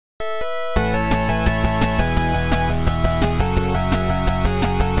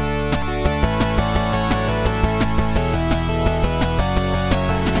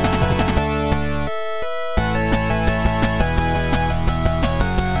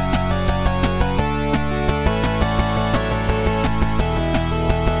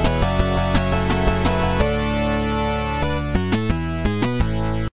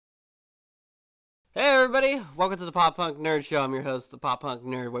everybody, welcome to the Pop Punk Nerd Show. I'm your host, the Pop Punk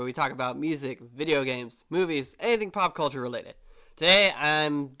Nerd, where we talk about music, video games, movies, anything pop culture related. Today,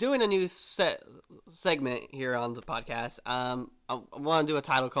 I'm doing a new segment here on the podcast. I want to do a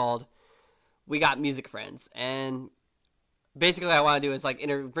title called "We Got Music Friends," and basically, I want to do is like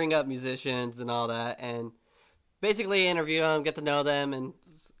bring up musicians and all that, and basically interview them, get to know them, and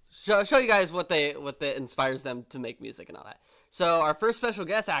show you guys what inspires them to make music and all that. So our first special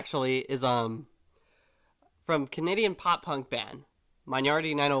guest actually is from Canadian pop punk band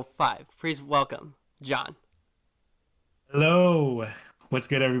Minority 905. Please welcome John. Hello. What's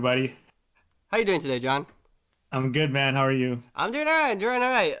good, everybody? How you doing today, John? I'm good, man. How are you? I'm doing all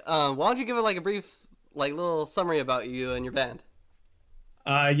right. Why don't you give it like a brief, like little summary about you and your band?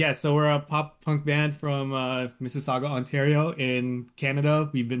 Yeah, so we're a pop punk band from Mississauga, Ontario in Canada.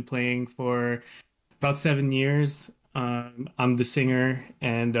 We've been playing for about 7 years. I'm the singer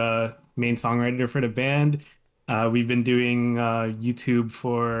and main songwriter for the band. We've been doing YouTube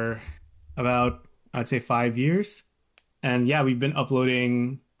for about, I'd say, 5 years. And yeah, we've been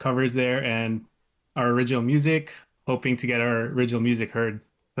uploading covers there and our original music, hoping to get our original music heard.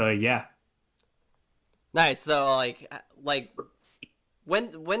 So yeah. Nice. So like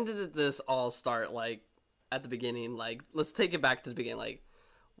when did this all start? Like at the beginning? Like let's take it back to the beginning.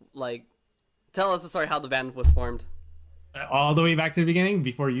 Like tell us the story how the band was formed. All the way back to the beginning,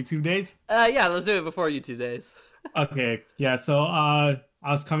 before YouTube days? Yeah, let's do it before YouTube days. Okay, yeah, so I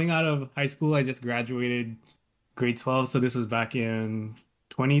was coming out of high school. I just graduated grade 12, so this was back in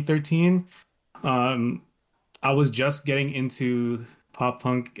 2013. I was just getting into pop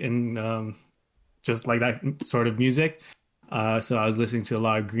punk and just like that sort of music. So I was listening to a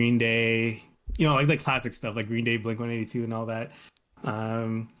lot of Green Day, like the classic stuff, like Green Day, Blink-182 and all that.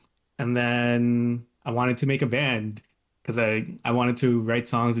 And then I wanted to make a band because I wanted to write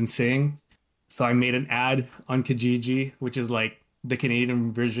songs and sing. So I made an ad on Kijiji, which is like the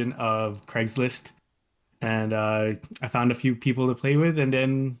Canadian version of Craigslist. And I found a few people to play with, and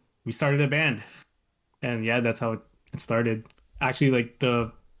then we started a band. And yeah, that's how it started. Actually, like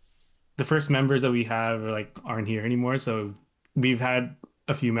the first members that we have aren't here anymore. So we've had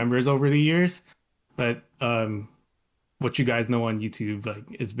a few members over the years, but what you guys know on YouTube, like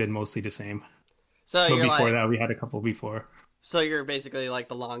it's been mostly the same. So But you're before that, we had a couple before. So you're basically like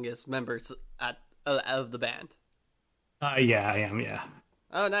the longest members of the band. Yeah, I am. Yeah.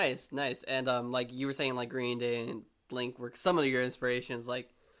 Oh, nice. And like you were saying, like Green Day and Blink were some of your inspirations. Like,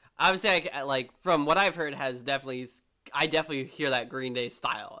 obviously, like from what I've heard, I definitely hear that Green Day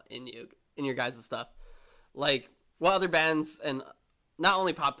style in your guys' stuff. Like, what other bands and not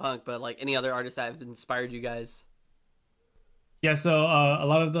only pop punk, but like any other artists that have inspired you guys? Yeah, so a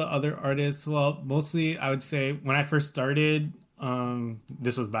lot of the other artists, well, mostly I would say when I first started,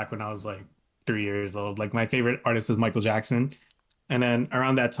 this was back when I was like 3 years old. Like my favorite artist was Michael Jackson. And then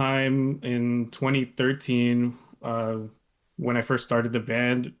around that time in 2013, when I first started the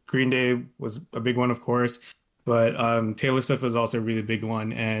band, Green Day was a big one, of course. But Taylor Swift was also a really big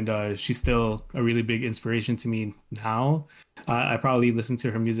one. And she's still a really big inspiration to me now. I probably listen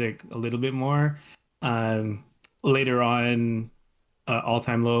to her music a little bit more. Later on, All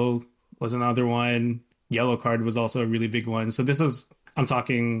Time Low was another one. Yellow Card was also a really big one. So I'm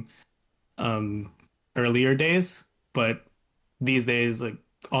talking earlier days, but these days, like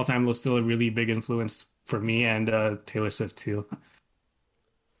All Time Low is still a really big influence for me and Taylor Swift too.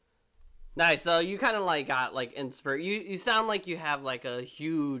 Nice. So you kind of like got like inspired. You sound like you have like a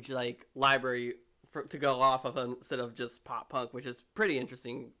huge like library to go off of instead of just pop punk, which is pretty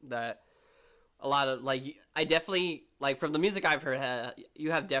interesting. That a lot of like I definitely like from the music I've heard, you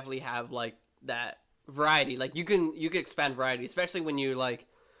definitely have like that variety. Like you can expand variety, especially when you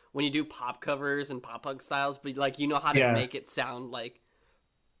do pop covers and pop punk styles, but like how to make it sound like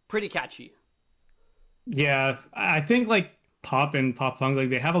pretty catchy. Yeah, I think like pop and pop punk, like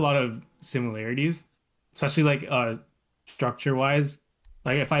they have a lot of similarities, especially like structure wise.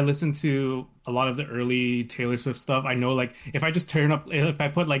 Like if I listen to a lot of the early Taylor Swift stuff, I know like if I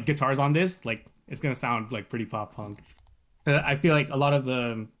put like guitars on this, like it's gonna sound like pretty pop punk. I feel like a lot of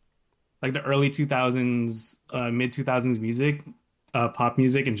the early 2000s, mid 2000s music, pop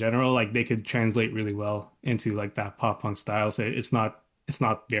music in general, like they could translate really well into like that pop punk style. So it's not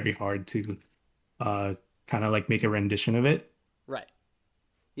very hard to kind of like make a rendition of it. Right.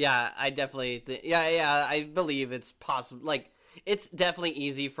 Yeah, I definitely yeah, I believe it's possible. Like it's definitely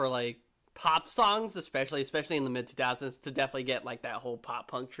easy for like pop songs, especially in the mid 2000s, to definitely get like that whole pop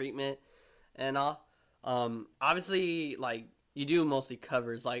punk treatment and all. Obviously, like you do mostly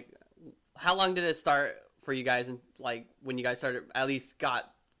covers. Like, how long did it start for you guys? And like when you guys started, at least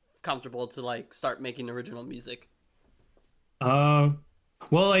got comfortable to like start making original music? Uh,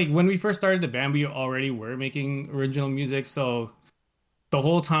 well, like when we first started the band, we already were making original music. So the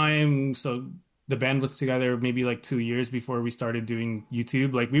whole time, so the band was together maybe like 2 years before we started doing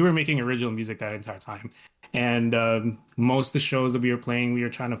YouTube. Like we were making original music that entire time. And most of the shows that we were playing, we were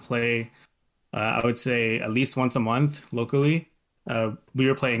trying to play, I would say at least once a month locally. We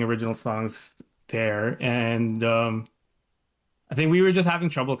were playing original songs there. And I think we were just having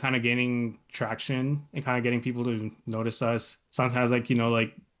trouble kind of gaining traction and kind of getting people to notice us. Sometimes, like,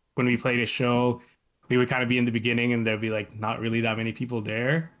 like when we played a show, we would kind of be in the beginning and there'd be like not really that many people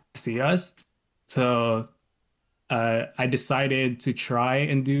there to see us. So I decided to try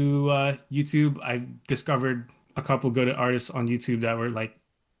and do YouTube. I discovered a couple good artists on YouTube that were like,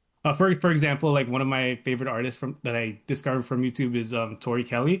 for example, like one of my favorite artists from that I discovered from YouTube is Tori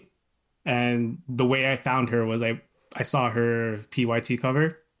Kelly. And the way I found her was I saw her PYT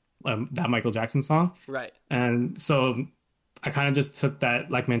cover, that Michael Jackson song. Right. And so I kind of just took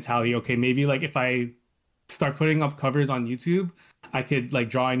that like mentality. Okay, maybe like if I start putting up covers on YouTube, I could like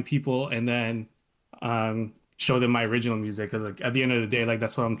draw in people and then show them my original music. Because like at the end of the day, like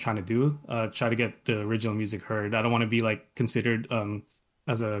that's what I'm trying to do. Try to get the original music heard. I don't want to be like considered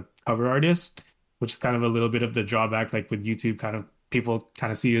as a cover artist, which is kind of a little bit of the drawback. Like with YouTube, kind of people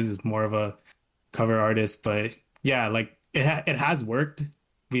kind of see you as more of a cover artist, but yeah, like it has worked.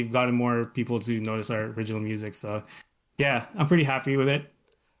 We've gotten more people to notice our original music, so yeah, I'm pretty happy with it.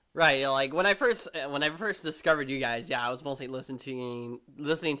 Right, like when I first discovered you guys, yeah, I was mostly listening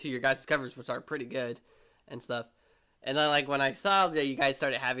to your guys' covers, which are pretty good and stuff. And then like when I saw that you guys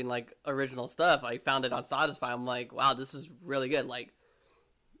started having like original stuff, I found it on Spotify. I'm like, wow, this is really good. Like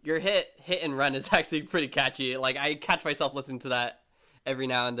your hit and run is actually pretty catchy. Like I catch myself listening to that every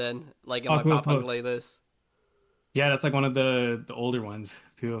now and then, like in Oh, my cool, pop punk cool. playlist. Yeah, that's like one of the older ones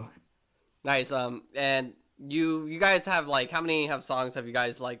too. Nice. And you guys have like how many have songs have you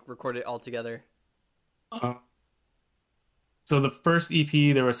guys like recorded all together? Uh, so the first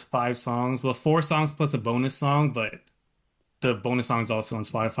EP there was 5 songs, well, 4 songs plus a bonus song, but the bonus song is also on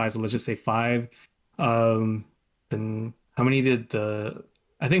Spotify, so let's just say 5. Um, then how many did the?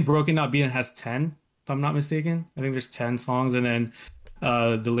 I think Broken Not Beaten has 10, if I'm not mistaken. I think there's 10 songs, and then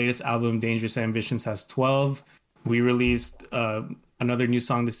the latest album, Dangerous Ambitions, has 12. We released another new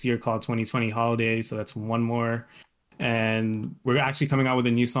song this year called 2020 Holiday, so that's one more. And we're actually coming out with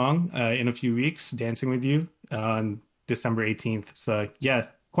a new song in a few weeks, Dancing with You, on December 18th. So yeah,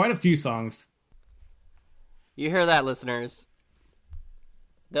 quite a few songs. You hear that, listeners?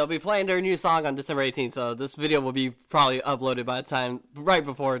 They'll be playing their new song on December 18th, so this video will be probably uploaded by the time right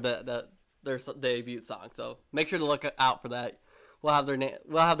before their debut song. So make sure to look out for that. We'll have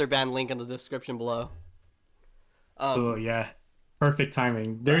their band link in the description below. Oh Um, yeah, perfect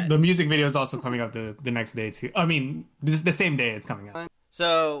timing. right. The music video is also coming up the next day too. I mean, this is the same day it's coming up.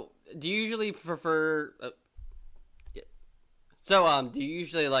 So do you usually prefer? Yeah. So do you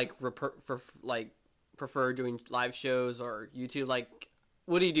usually like prefer doing live shows or YouTube? Like,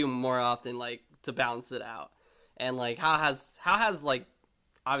 what do you do more often, like to balance it out? And like, how has like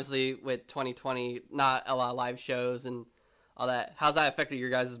obviously with 2020 not a lot of live shows and all that, how's that affected your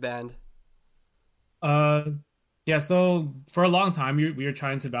guys' band? Uh, yeah. So for a long time, we were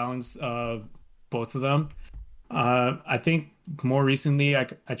trying to balance both of them. I think more recently, I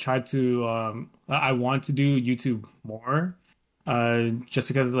tried to I want to do YouTube more. Just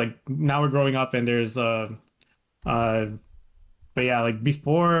because like now we're growing up and there's uh but yeah, like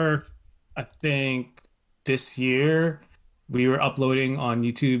before, I think this year we were uploading on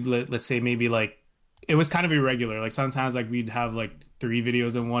YouTube. Let's say maybe like it was kind of irregular. Like sometimes like we'd have like 3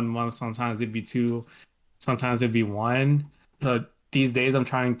 videos in one month. Sometimes it'd be 2. Sometimes it'd be 1. So these days I'm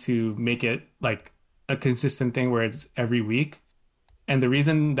trying to make it like a consistent thing where it's every week. And the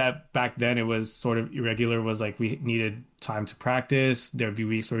reason that back then it was sort of irregular was like we needed time to practice. There'd be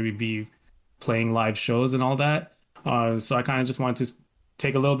weeks where we'd be playing live shows and all that. So I kind of just wanted to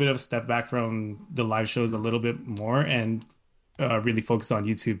take a little bit of a step back from the live shows a little bit more and really focus on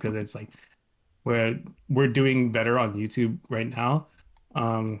YouTube because it's like we're doing better on YouTube right now.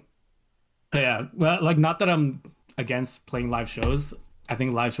 Um, yeah, well, like not that I'm against playing live shows. I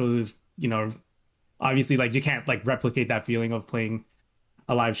think live shows is, obviously like you can't like replicate that feeling of playing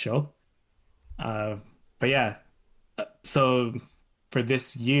a live show. Uh, but yeah, so for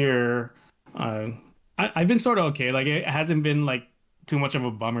this year, uh, I've been sort of okay. Like it hasn't been like too much of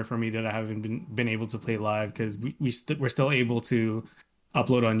a bummer for me that I haven't been able to play live because we're still able to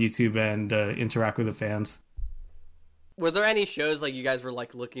upload on YouTube and interact with the fans. Were there any shows like you guys were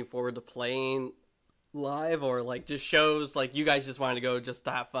like looking forward to playing live, or like just shows like you guys just wanted to go just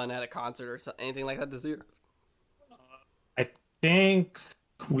to have fun at a concert or something, anything like that this year? I think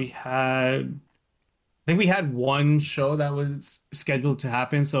we had I think we had one show that was scheduled to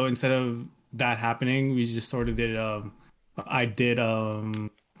happen. So instead of that happening, we just sort of did I did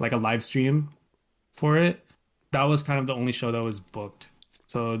like a live stream for it. That was kind of the only show that was booked.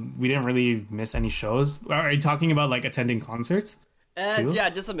 So we didn't really miss any shows. Are you talking about like attending concerts And too? yeah,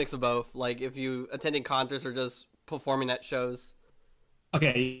 just a mix of both. Like if you attending concerts or just performing at shows.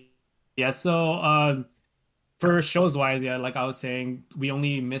 Okay. Yeah, so for shows wise, yeah, like I was saying, we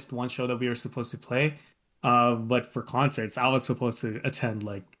only missed one show that we were supposed to play. But for concerts, I was supposed to attend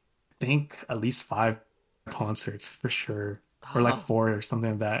like I think at least five concerts for sure, or like Oh, four or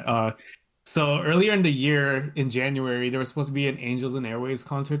something like that. So earlier in the year, in January, there was supposed to be an Angels and Airwaves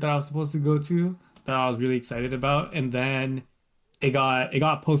concert that I was supposed to go to that I was really excited about, and then it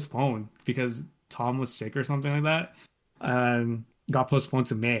got postponed because Tom was sick or something like that. Got postponed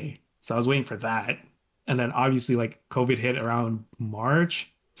to May. So I was waiting for that. And then obviously like COVID hit around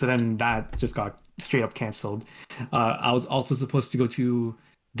March. So then that just got straight up canceled. I was also supposed to go to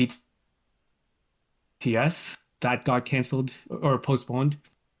BTS. That got canceled or postponed.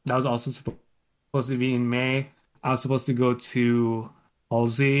 That was also supposed to be in May. I was supposed to go to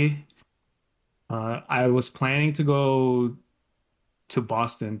Halsey. I was planning to go to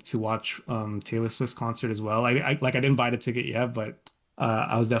Boston to watch Taylor Swift's concert as well. I didn't buy the ticket yet, but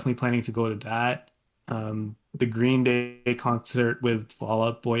I was definitely planning to go to that. The Green Day concert with Fall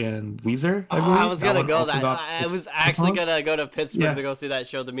Out Boy and Weezer, I I believe. was That gonna one go also that. got I was actually postponed. gonna go to Pittsburgh to Yeah. go see that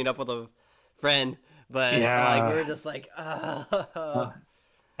show to meet up with a friend, but like we Yeah. were just like, Uh,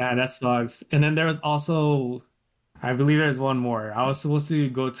 yeah, that sucks. And then there was also, I believe there's one more. I was supposed to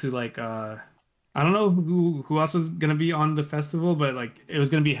go to like I don't know who else was gonna be on the festival, but like it was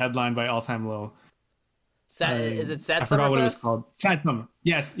gonna be headlined by All Time Low. Is it I Sad forgot what it was Summerfest? called. Sad Summer.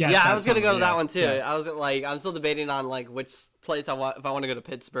 Yes, yes, Yeah, I Sad was gonna Summer. go to that Yeah, one too. yeah. I was like, I'm still debating on like which place I want, if I want to go to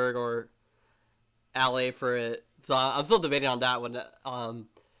Pittsburgh or LA for it. So I'm still debating on that one.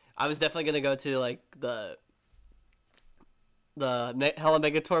 I was definitely gonna go to like the Hella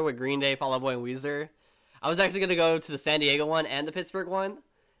Mega Tour with Green Day, Fall Out Boy, and Weezer. I was actually gonna go to the San Diego one and the Pittsburgh one.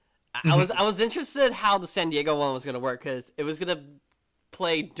 I Mhm. was interested how the San Diego one was gonna work because it was gonna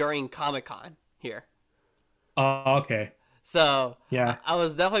play during Comic Con here. Oh, okay. So Yeah. I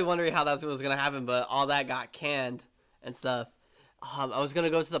was definitely wondering how that was gonna happen, but all that got canned and stuff. I was gonna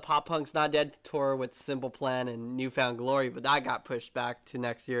go to the Pop Punk's Not Dead tour with Simple Plan and Newfound Glory, but that got pushed back to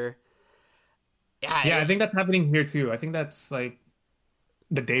next year. Yeah, Yeah, I think that's happening here too. I think that's like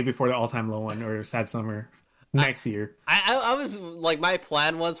the day before the all-time low one or Sad Summer I, next year. I was like, my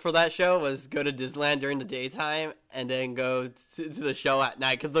plan was for that show was go to Disneyland during the daytime and then go to the show at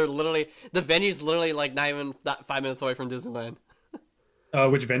night because they're literally the venue's literally like not even that 5 minutes away from Disneyland.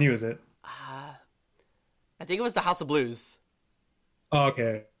 Which venue is it? Uh, I think it was the House of Blues. Oh,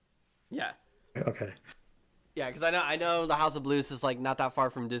 okay. Yeah. Okay. Yeah, because I know the House of Blues is like not that far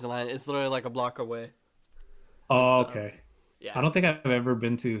from Disneyland. It's literally like a block away. Oh, So okay. I yeah. don't think I've ever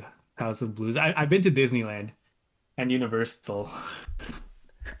been to House of Blues. I've been to Disneyland and Universal.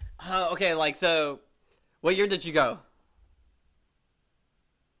 Okay, like so, what year did you go?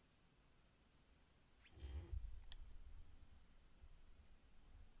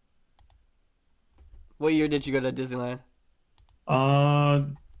 What year did you go to Disneyland? Uh,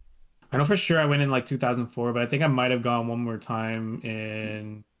 I know for sure I went in like 2004, but I think I might have gone one more time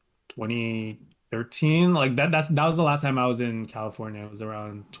in 2013. Like that was the last time I was in California. It was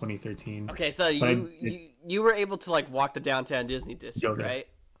around 2013. Okay, so But I you were able to like walk the downtown Disney district, yoga. right?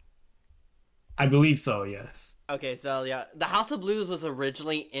 I believe so, yes. Okay, so yeah, the House of Blues was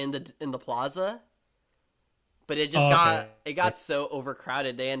originally in the plaza, but it just Oh, okay. got so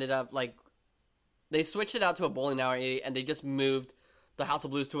overcrowded. They ended up like they switched it out to a bowling alley and they just moved the House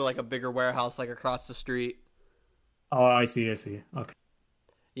of Blues to like a bigger warehouse like across the street. Oh, I see, I see. Okay.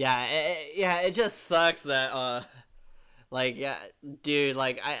 Yeah, yeah, it just sucks that like yeah, dude,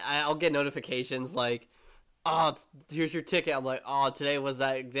 like I'll get notifications like, oh, here's your ticket. I'm like, oh, today was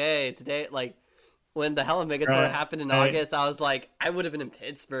that day. Today, like when the Hella Mega Tour Right. happened in Right. August, I was like, I would have been in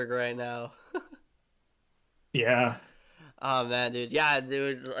Pittsburgh right now. Yeah. Oh man, dude, yeah,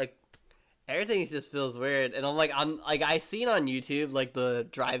 dude, like everything just feels weird, and I'm like I seen on YouTube like the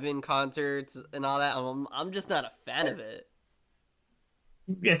drive-in concerts and all that. I'm just not a fan of it.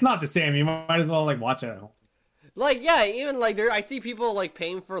 It's not the same. You might as well like watch it at home. Like yeah, even like there, I see people like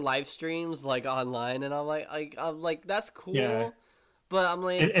paying for live streams like online, and I'm like that's Yeah. cool, But I'm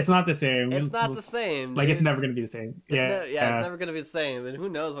like, It's not the same. it's not the same, Like it's dude. never gonna be the same. Yeah, It's yeah, never gonna be the same. And who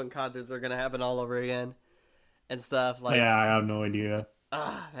knows when concerts are gonna happen all over again and stuff. Like, yeah. I have no idea.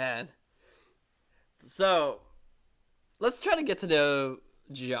 man. So let's try to get to know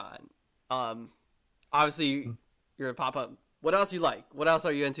John. Obviously you're a pop punk. What else you like? What else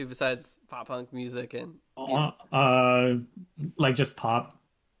are you into besides pop punk music and Like just pop.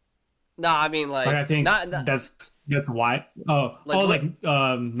 No, I mean Like I think not that's why. like what,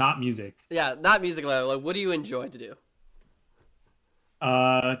 Not music. yeah, not music like what do you enjoy to do?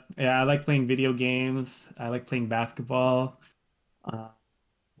 Yeah, I like playing video games. I like playing basketball. Uh,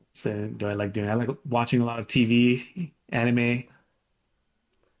 so do I like doing? I like watching a lot of TV, anime,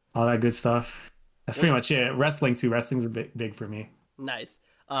 all that good stuff. That's pretty much it. Wrestling too. Wrestling's a big for me. Nice.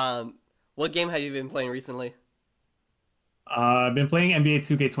 What game have you been playing recently? I've been playing NBA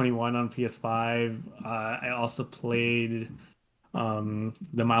 2K21 on PS5. I also played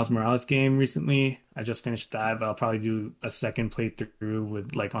the Miles Morales game recently. I just finished that, but I'll probably do a second playthrough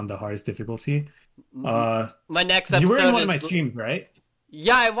with like on the hardest difficulty. My next You were in episode one of my is streams, right?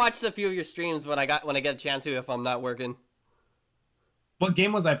 Yeah, I watched a few of your streams when I get a chance to if I'm not working. What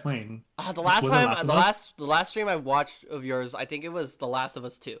game was I playing? The last Was it time Last of Us? the last stream I watched of yours, I think it was The Last of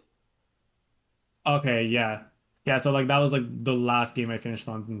Us 2. Okay, yeah. Yeah, so like that was like the last game I finished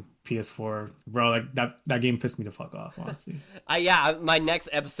on PS4. Bro, like that game pissed me the fuck off, honestly. Yeah, my next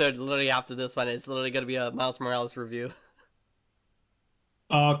episode literally after this one is literally going to be a Miles Morales review.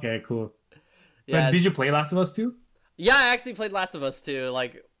 Oh, okay, cool. Yeah. But did you play Last of Us 2? Yeah, I actually played Last of Us 2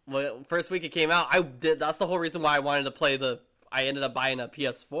 like first week it came out. That's the whole reason why I wanted to play I ended up buying a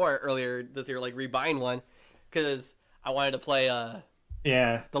PS4 earlier this year, like rebuying one cuz I wanted to play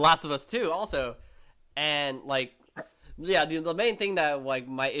Yeah. The Last of Us 2 also. And like yeah, the main thing that like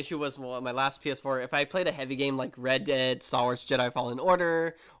my issue was my last PS4, if I played a heavy game like Red Dead, Star Wars Jedi Fallen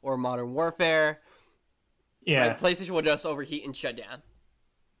Order, or Modern Warfare, my Yeah. PlayStation would just overheat and shut down.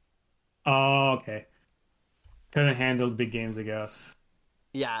 Oh, okay. Couldn't handle the big games, I guess.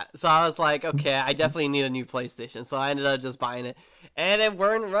 Yeah, so I was like, okay, I definitely need a new PlayStation. So I ended up just buying it, and it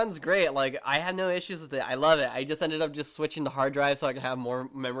runs great. Like I had no issues with it. I love it. I just ended up just switching the hard drive so I could have more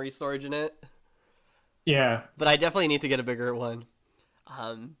memory storage in it. Yeah. But I definitely need to get a bigger one.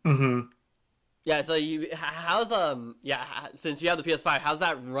 Mm-hmm. Yeah. So how's since you have the PS5, how's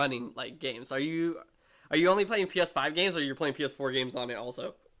that running like games? Are you only playing PS5 games, or you're playing PS4 games on it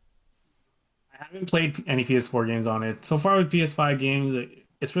also? I haven't played any PS4 games on it. So far with PS5 games,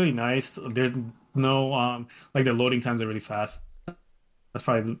 it's really nice. There's no like the loading times are really fast. That's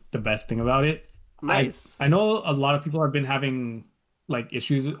probably the best thing about it. Nice. I know a lot of people have been having like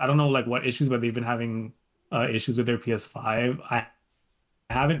issues. I don't know like what issues, but they've been having issues with their PS5. I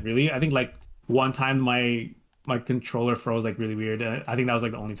haven't really. I think like one time my controller froze like really weird. I think that was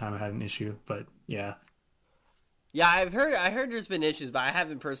like the only time I had an issue. But yeah. Yeah, I heard there's been issues, but I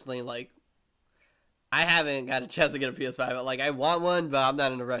haven't personally I haven't got a chance to get a PS5. But, like I want one, but I'm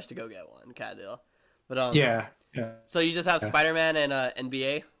not in a rush to go get one, kind of deal. But Yeah. So you just have Yeah. Spider-Man and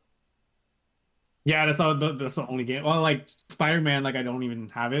NBA? Yeah, that's the only game. Well, like Spider-Man, like I don't even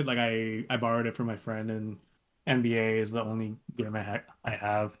have it. Like I borrowed it from my friend, and NBA is the only game I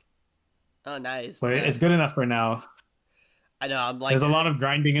have. Oh, nice. But Nice. it's good enough for now. I know. I'm like, There's a lot of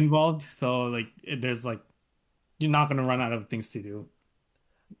grinding involved, so like there's like you're not gonna run out of things to do.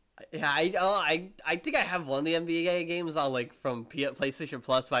 yeah. I think I have one of the NBA games on like from PlayStation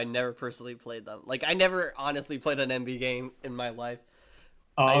Plus, but I never personally played them. Like I never honestly played an NBA game in my life.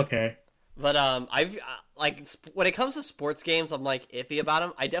 Oh, okay. But I've like when it comes to sports games, I'm like iffy about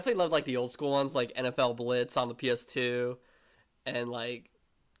them. I definitely love like the old school ones, like NFL Blitz on the PS2, and like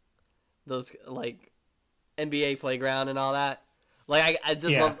those like NBA Playground and all that. Like I just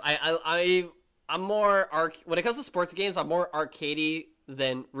Yeah. love I'm more when it comes to sports games, I'm more arcadey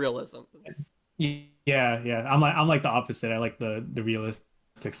than realism. Yeah. I'm like the opposite. I like the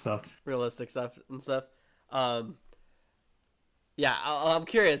realistic stuff. Realistic stuff and stuff. Yeah, I'm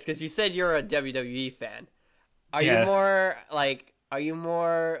curious because you said you're a WWE fan. Are Yeah. you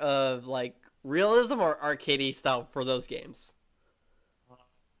more of like realism or arcadey style for those games?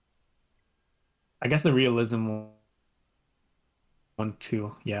 I guess the realism one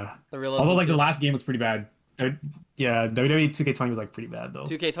too. Yeah. The realism. Although like the too? last game was pretty bad. Yeah, WWE 2K20 was like pretty bad though.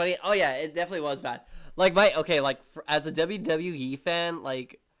 2K20. Oh yeah, it definitely was bad. Like as a WWE fan,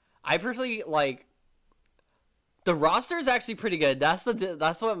 like I personally like the roster is actually pretty good. That's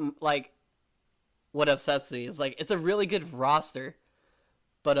what like what upsets me. It's like it's a really good roster,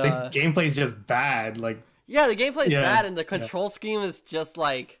 but The gameplay is just bad. Like yeah, the gameplay is Yeah, bad and the yeah. control scheme is just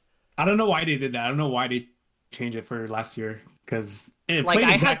like I don't know why they did that. I don't know why they changed it for last year because It Like played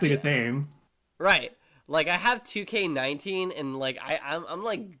I had exactly to, the same. right. Like I have 2K19 and like I'm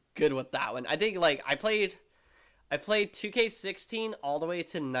like good with that one. I think like I played 2K16 all the way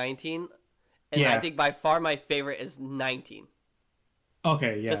to 19, and I Yeah. think by far my favorite is 19.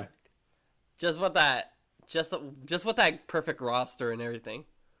 Okay, Just yeah. just with that just just with that perfect roster and everything.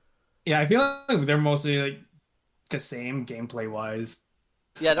 Yeah, I feel like they're mostly like the same gameplay wise.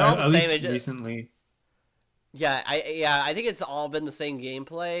 Yeah, they're all the At same. least It just, recently. yeah, I think it's all been the same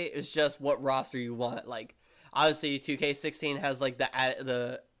gameplay. It's just what roster you want. Like obviously 2K16 has like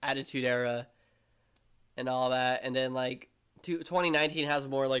the Attitude Era and all that, and then like 2019 has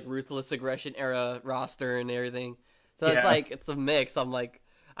more like Ruthless Aggression Era roster and everything. So it's Yeah. like it's a mix. I'm like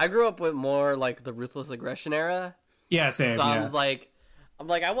I grew up with more like the Ruthless Aggression Era, Yeah, so same, yeah. I'm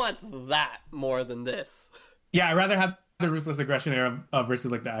like I want that more than this. Yeah, I'd rather have the Ruthless Aggression era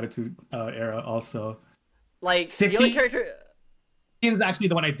versus like the Attitude era also. Like the only 16 character is actually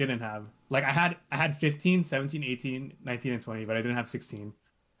the one I didn't have. Like I had 15, 17, 18, 19, and 20, but I didn't have 16.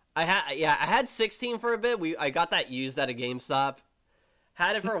 I had 16 for a bit. I got that used at a GameStop.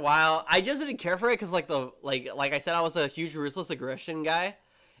 Had it for a while. I just didn't care for it because like I said, I was a huge Ruthless Aggression guy,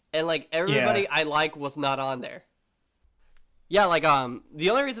 and like Yeah. everybody I like was not on there. Yeah, like the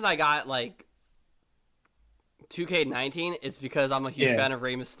only reason I got like 2K19 is because I'm a huge Yeah. fan of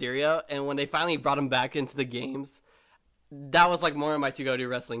Rey Mysterio, and when they finally brought him back into the games, that was like more of my to go to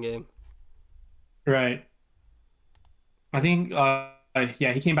wrestling game. Right. I think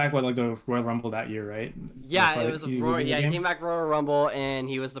yeah, he came back with like the Royal Rumble that year, right? That's Yeah, it why was a he was in the yeah. He came game. back Royal Rumble, and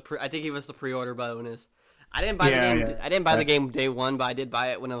I think he was the pre-order bonus. I didn't buy the Yeah, game. yeah. I didn't buy the Right. game day one, but I did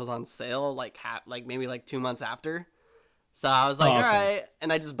buy it when it was on sale, like like maybe like 2 months after. So I was like, Oh, all okay. right,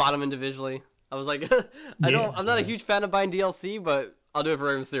 and I just bought them individually. I was like, Yeah. I'm not a huge fan of buying DLC, but I'll do it for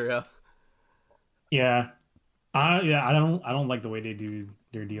Rey Mysterio. Yeah. Yeah, I don't like the way they do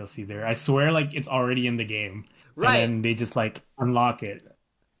their DLC there. I swear like it's already in the game and Right. then they just like unlock it.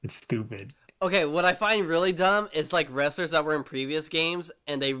 It's stupid. Okay. What I find really dumb is like wrestlers that were in previous games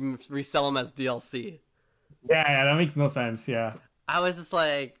and they resell them as DLC. Yeah, yeah, that makes no sense. Yeah. I was just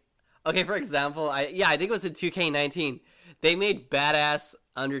like, okay, for example, I think it was in 2K19. They made badass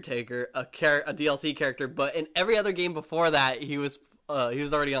Undertaker a DLC character, but in every other game before that, he was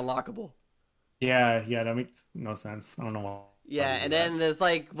already unlockable. Yeah, yeah, that makes no sense. I don't know why Yeah, they do and that. then there's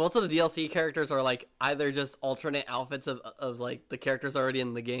like most of the DLC characters are like either just alternate outfits of like the characters already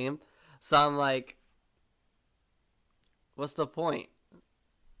in the game. So I'm like, what's the point?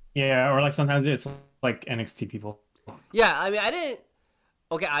 Yeah, or like sometimes it's like NXT people. Yeah, I mean, I didn't.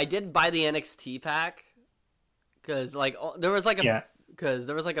 Okay, I did buy the NXT pack because like Yeah,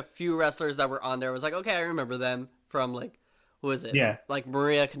 there was like a few wrestlers that were on there. I was like, okay, I remember them from like who is it? yeah, Like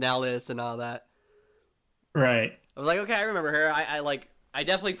Maria Kanellis and all that. right. I was like, okay, I remember her. I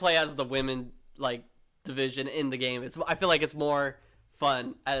definitely play as the women like division in the game. I feel like it's more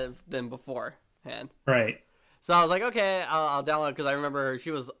fun than beforehand. Right. So I was like, okay, I'll download because I remember her.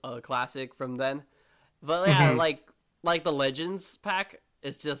 She was a classic from then. But yeah, Hmm. like the Legends pack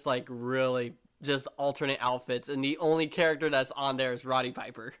is just like really just alternate outfits, and the only character that's on there is Roddy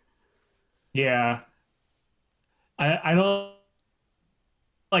Piper. Yeah. I don't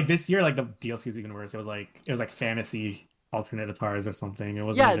like this year like the DLC was even worse. It was like fantasy alternate guitars or something. It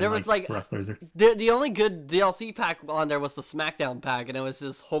wasn't Yeah, even there was like like wrestlers or the only good DLC pack on there was the SmackDown pack, and it was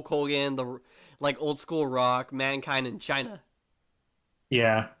just Hulk Hogan, the like old school Rock, Mankind, and China.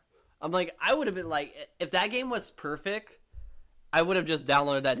 yeah. I'm like, I would have been like, if that game was perfect, I would have just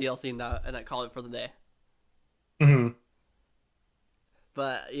downloaded that DLC and I call it for the day. Hmm.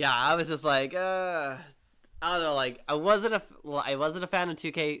 But yeah, I was just like, I don't know, like I wasn't a fan of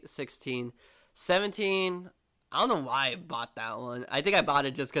 2K16, 17. I don't know why I bought that one. I think I bought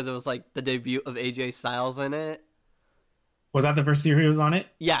it just because it was like the debut of AJ Styles in it. Was that the first year he was on it?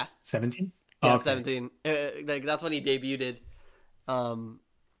 Yeah, 17? yeah, Okay. 17. Like that's when he debuted. Um,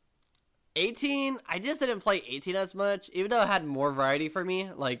 18, I just didn't play 18 as much, even though it had more variety for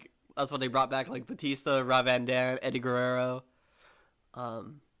me. Like that's when they brought back like Batista, Rob Van Dam, Eddie Guerrero.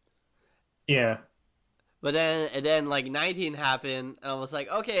 Um, Yeah. but then like 19 happened, and I was like,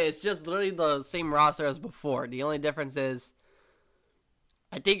 okay, it's just literally the same roster as before. The only difference is,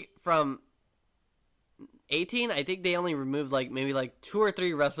 I think from 18, I think they only removed like maybe like two or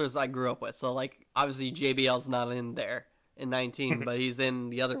three wrestlers I grew up with. So like obviously JBL's not in there in 19, but he's in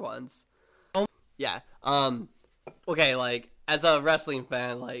the other ones. Yeah. Okay, like as a wrestling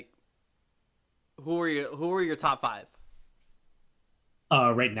fan, like who were your top five?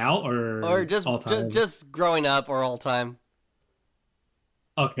 Right now Or or all time? just growing up or all time?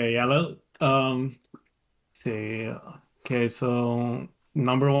 Okay, yeah. See. Okay, so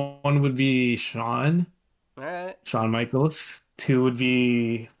number one would be All right. Shawn Michaels. Two would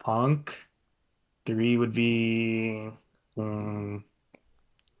be Punk. Three would be, um,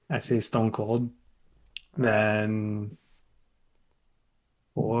 I say Stone Cold. All right. Then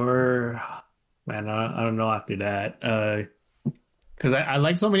four, man, I don't know after that. Because I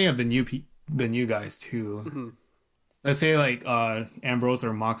like so many of the new guys too. Mhm. Let's say like Ambrose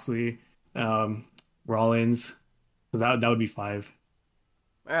or Moxley, Rollins. That would be five.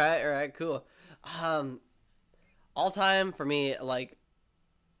 All right. All right. Cool. Um, all time for me, like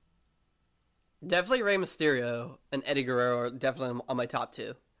definitely Rey Mysterio and Eddie Guerrero are definitely on my top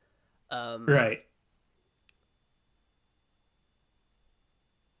two. Um, Right.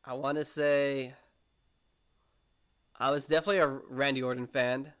 I want to say I was definitely a Randy Orton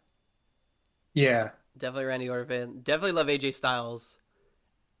fan. Yeah. Definitely a Randy Orton fan. Definitely love AJ Styles,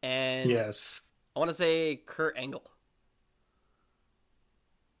 and Yes. I want to say Kurt Angle.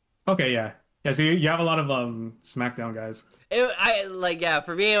 Okay, yeah. Yeah, so you have a lot of SmackDown guys. I like yeah.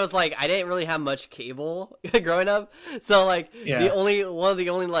 For me, it was like I didn't really have much cable growing up, so like the Yeah. only one of the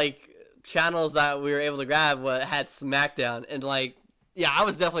only like channels that we were able to grab had SmackDown, and like yeah, I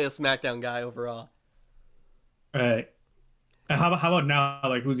was definitely a SmackDown guy overall. Right. And how about now?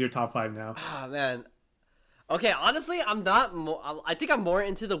 Like who's your top five now? Ah man, okay. Honestly, I'm not. I think I'm more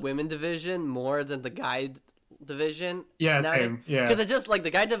into the women division more than the guy division Yeah, nowadays. same. Yeah. Because it just like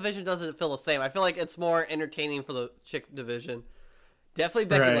the guy division doesn't feel the same. I feel like it's more entertaining for the chick division. Definitely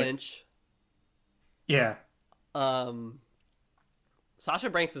Becky Right. Lynch. Yeah. Um,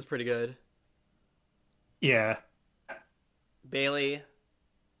 Sasha Banks is pretty good. Yeah. Bailey,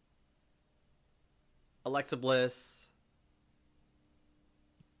 Alexa Bliss.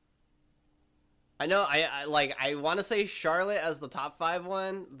 I know. I like. I want to say Charlotte as the top five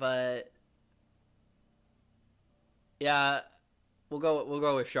one, but yeah, We'll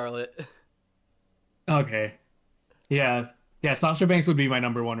go with Charlotte. Okay. Yeah. Yeah, Sasha Banks would be my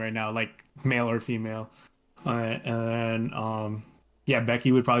number one right now, like male or female. And then yeah,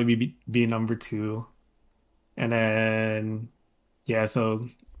 Becky would probably be number two. And then yeah, so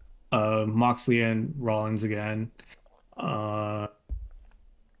Moxley and Rollins again. Uh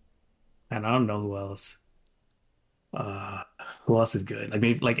and I don't know who else. Uh who else is good? Like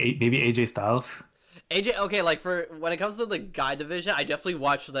maybe AJ Styles. AJ. Okay, like for when it comes to the guy division, I definitely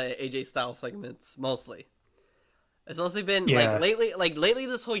watch the AJ Styles segments mostly. It's mostly been Yeah. like lately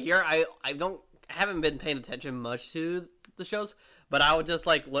this whole year. I haven't been paying attention much to the shows, but I would just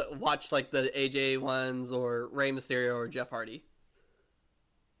like watch like the AJ ones or Rey Mysterio or Jeff Hardy.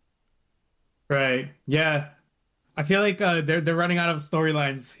 Right. Yeah. I feel like they're running out of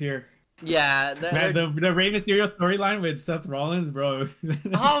storylines here. Yeah, Man, the Rey Mysterio storyline with Seth Rollins, bro.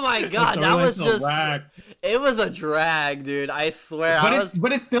 oh my The god, that storyline's was so just whack. it was a drag, dude. I swear, But I was.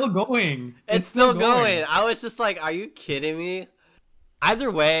 it's still going. It's It's still still going. going. I was just like, are you kidding me? Either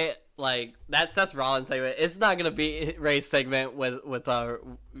way, like that Seth Rollins segment, it's not gonna be Ray's segment with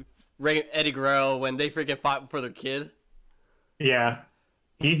Ray Eddie Guerrero when they freaking fought for their kid. Yeah.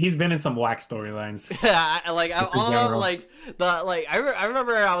 He's been in some whack storylines Yeah, I'm in all general. like the like I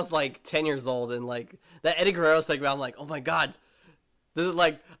remember I was like 10 years old and like that Eddie Guerrero segment. I'm like, oh my god, this is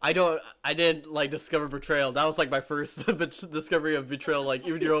like I didn't like discover betrayal. That was like my first discovery of betrayal. Like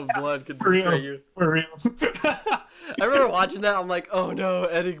even your own blood could For betray real. you. For real. I remember watching that. I'm like, oh no,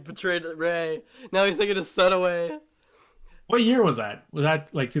 Eddie betrayed Ray. Now he's taking his son away. What year was that? Was that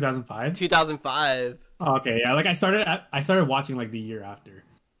like 2005? 2005. Oh, okay, yeah. Like I started watching like the year after.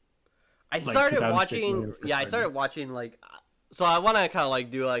 I Like started 2006 when watching. it first Yeah, I started. started watching like. So I want to kind of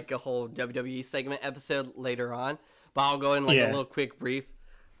like do like a whole WWE segment episode later on, but I'll go in like a Yeah. little quick brief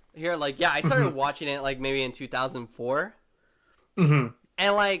here. Like, yeah, I started watching it like maybe in 2004, Hmm.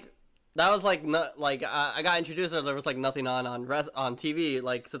 and like that was like not like I got introduced. There was like nothing on TV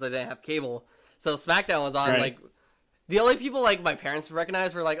like since I didn't have cable. So SmackDown was on Right. like the only people like my parents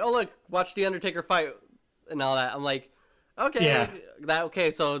recognized were like, oh look, watch the Undertaker fight and all that. I'm like, okay, Yeah. that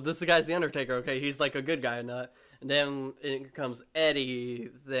okay. So this guy's the Undertaker. Okay, he's like a good guy and that. And then it comes Eddie,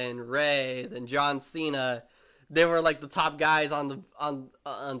 then Ray, then John Cena. They were like the top guys on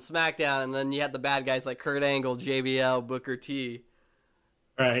SmackDown, and then you had the bad guys like Kurt Angle, JBL, Booker T.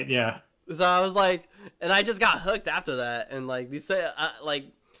 Right, yeah. So I was like, and I just got hooked after that. And like you say,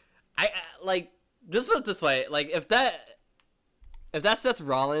 like just put it this way, like if that Seth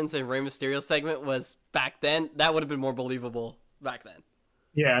Rollins and Rey Mysterio segment was back then, that would have been more believable back then.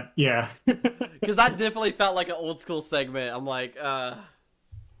 Yeah, yeah. Because that definitely felt like an old school segment. I'm like, no.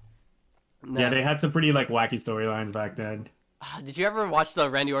 Yeah, they had some pretty like wacky storylines back then. Did you ever watch the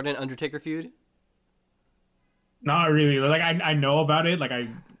Randy Orton Undertaker feud? Not really. Like I know about it. Like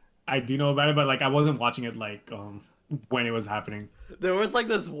I do know about it, but like I wasn't watching it like when it was happening. There was like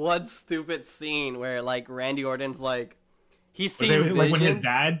this one stupid scene where like Randy Orton's like he's Was seeing it like when his visions.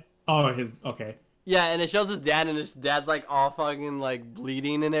 dad? Oh, his okay. Yeah, and it shows his dad, and his dad's like all fucking like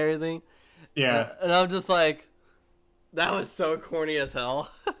bleeding and everything. Yeah. And I'm just like, that was so corny as hell.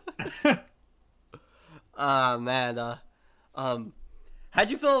 Ah man. Um, how'd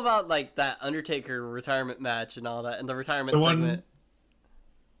you feel about like that Undertaker retirement match and all that, and the The retirement segment? one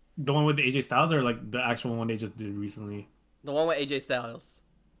the one with the AJ Styles or like the actual one they just did recently? The one with AJ Styles.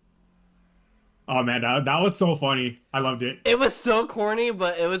 Oh man, that was so funny. I loved it. It was so corny,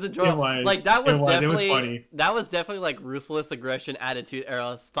 but it was It enjoyable. was. Like that It was was. It was definitely funny. like ruthless aggression attitude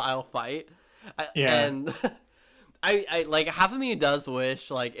era style fight, Yeah. and I like half of me does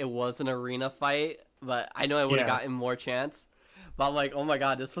wish like it was an arena fight, but I know I would have Yeah. gotten more chance. But I'm like, oh my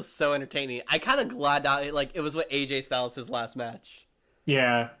god, this was so entertaining. I kind of glad that it was with AJ Styles his last match.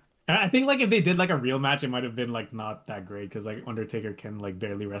 Yeah. And I think like if they did like a real match, it might have been like not that great because like Undertaker can like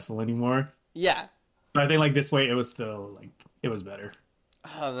barely wrestle anymore. Yeah. But I think like this way it was still like it was better.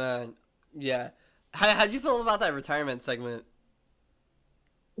 Oh man. Yeah. How'd you feel about that retirement segment?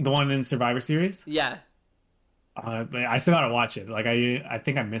 The one in Survivor Series, Yeah. but I still gotta watch it. Like I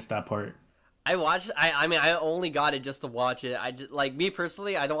think I missed that part. I watched. I mean, I only got it just to watch it. I just like me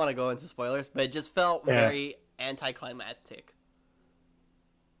personally. I don't want to go into spoilers, but it just felt Yeah. very anticlimactic.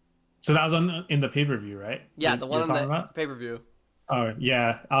 So that was on in the pay-per-view, right? Yeah, the one You're on talking the about? pay per view. Oh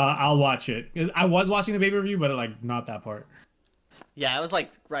yeah, I'll watch it. 'Cause I was watching the pay-per-view, but like not that part. Yeah, it was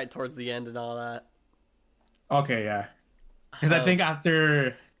like right towards the end and all that. Okay, yeah. Because I Um, think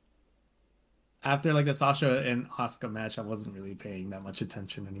after like the Sasha and Asuka match, I wasn't really paying that much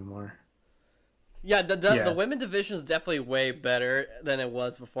attention anymore. yeah, the Yeah, women division is definitely way better than it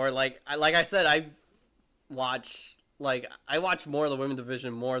was before. Like I said, I watch more of the women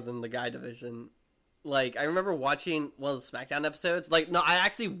division more than the guy division. Like I remember watching one of the SmackDown episodes. Like no, I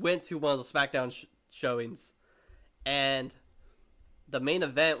actually went to one of the SmackDown showings, and the main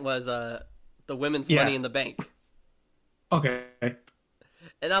event was the women's Money yeah. in the Bank, Okay.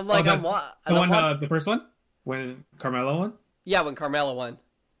 and I'm Oh, like that's the and I'm one, wa- the first one when Carmelo won. yeah, when Carmella won,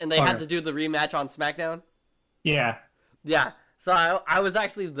 and they had Okay. to do the rematch on SmackDown. Yeah, Yeah, so I was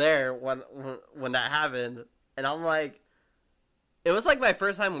actually there when that happened, and I'm like, it was like my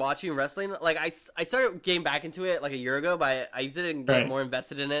first time watching wrestling. Like I started getting back into it like a year ago, but I didn't get right. more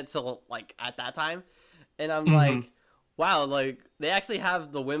invested in it till like at that time, and I'm Hmm. like, wow, like they actually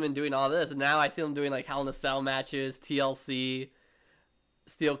have the women doing all this, and now I see them doing like Hell in a Cell matches, TLC,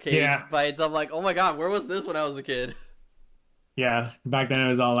 steel cage Yeah, fights. I'm like, oh my god, where was this when I was a kid? yeah. Back then it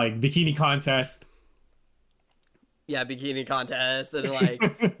was all like bikini contest. Yeah, bikini contests and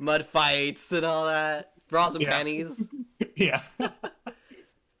like mud fights and all that, bras and Yeah, panties. yeah,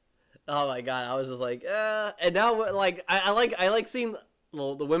 Oh my god, I was just like, and now like I like seeing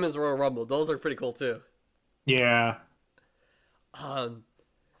the women's Royal Rumble. Those are pretty cool too. yeah. Um,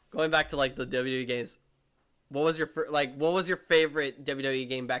 going back to like the WWE games, what was your what was your favorite WWE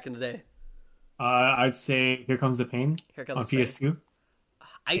game back in the day? I'd say Here Comes the Pain Here on comes Spain. PS2.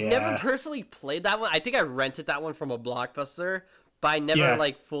 I never Yeah. personally played that one. I think I rented that one from a Blockbuster, but I never Yeah.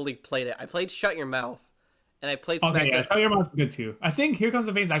 like fully played it. I played Shut Your Mouth, and I played Okay, yeah. SmackDown. Show Your Mouth's good too. I think Here Comes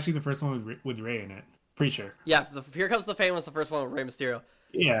the Pain is actually the first one with Ray in it. Pretty sure. Yeah, Here Comes the Fame was the first one with Rey Mysterio.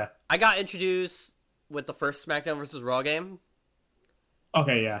 Yeah. I got introduced with the first SmackDown versus Raw game,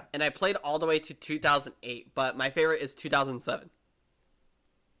 Okay, yeah. and I played all the way to 2008, but my favorite is 2007.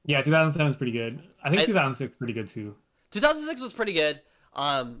 Yeah, 2007 is pretty good. I think I, 2006 is pretty good too. 2006 was pretty good.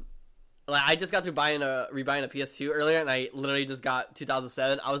 Like I just got to rebuying a PS2 earlier, and I literally just got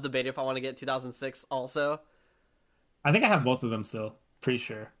 2007. I was debating if I want to get 2006 also. I think I have both of them still. Pretty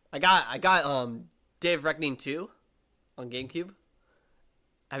sure. I got Day of Reckoning 2 on GameCube.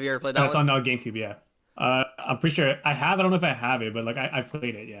 Have you ever played that That's one? on GameCube, yeah. I'm pretty sure I have. I don't know if I have it, but like I've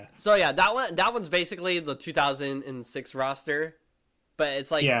played it, yeah. So yeah, that one's basically the 2006 roster, but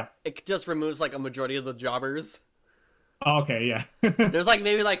it's like Yeah. it just removes like a majority of the jobbers. Oh, okay, yeah. There's like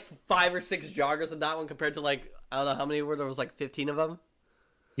maybe like 5 or 6 joggers in that one compared to like I don't know how many were there was like 15 of them.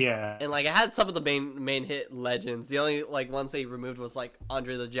 Yeah. And like it had some of the main hit legends. The only like ones they removed was like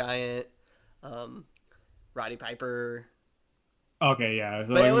Andre the Giant, um, Roddy Piper. Okay, yeah. So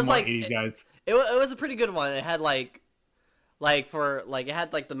But like it was more like 80s guys. it was a pretty good one. It had it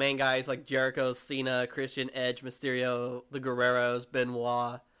had like the main guys like Jericho, Cena, Christian, Edge, Mysterio, the Guerreros,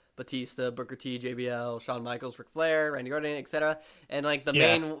 Benoit, Batista, Booker T, JBL, Shawn Michaels, Ric Flair, Randy Orton, etc. And like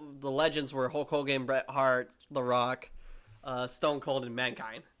Yeah. the legends were Hulk Hogan, Bret Hart, The Rock, Stone Cold, and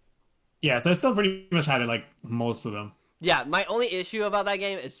Mankind. Yeah, so I still pretty much had it like most of them. Yeah, my only issue about that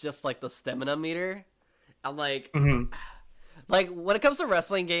game is just like the stamina meter. I'm Hmm. like when it comes to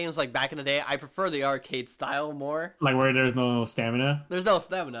wrestling games, like back in the day, I prefer the arcade style more. Like where there's no stamina. There's no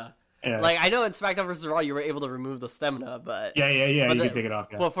stamina. Yeah. Like I know in SmackDown vs. Raw you were able to remove the stamina, but Yeah. but You can take it off.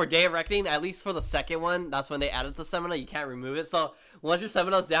 Yeah. for Day of Reckoning, at least for the second one, that's when they added the stamina. You can't remove it. So once your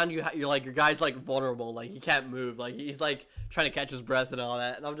stamina's down, you're like your guy's like vulnerable. Like he can't move. Like he's like trying to catch his breath and all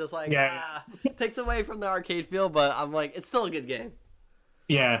that. And I'm just like, Yeah. it takes away from the arcade feel. But I'm like, it's still a good game.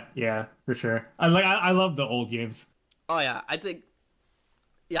 Yeah, for sure. I love the old games. Oh yeah, I think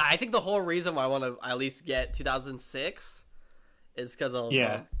the whole reason why I want to at least get 2006 is because of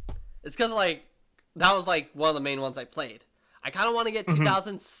Yeah. it's because like that was like one of the main ones I played. I kind of want to get Hmm.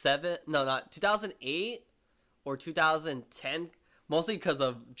 2007, no, not 2008 or 2010, mostly because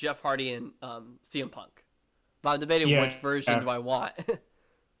of Jeff Hardy and CM Punk. But I'm debating Yeah. which version do I want.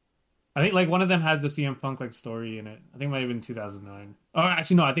 I think like one of them has the CM Punk like story in it. I think it might have been 2009. Oh,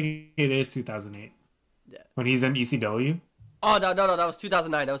 actually no, I think it is 2008 Yeah. when he's in ECW. Oh no, that was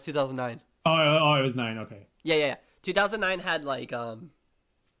 2009. That was 2009. Oh, it was 9. Okay. Yeah. 2009 had like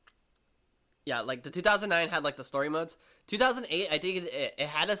yeah, like the 2009 had like the story modes. 2008, I think it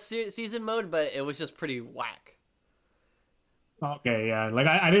had a season mode, but it was just pretty whack. Okay, yeah. Like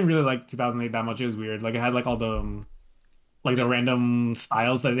I didn't really like 2008 that much. It was weird. Like it had like all the like the random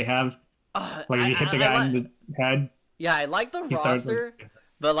styles that they have. Like if you hit the guy in the head, Yeah, I like the he starts roster, like,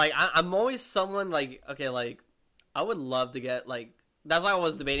 but like I'm always someone like okay, like I would love to get like that's why I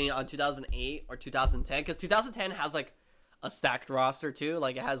was debating on 2008 or 2010 because 2010 has like a stacked roster too.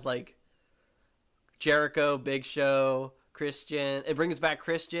 Like it has like Jericho, Big Show, Christian. It brings back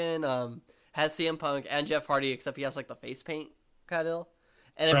Christian. Has CM Punk and Jeff Hardy, except he has like the face paint kind of,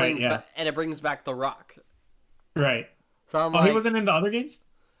 and Right, yeah. it brings back The Rock. right. So I'm Oh, he like, wasn't in the other games?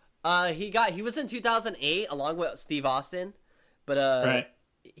 he was in 2008 along with Steve Austin, but Right.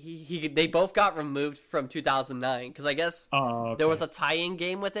 they both got removed from 2009 because I guess Oh, okay. there was a tie-in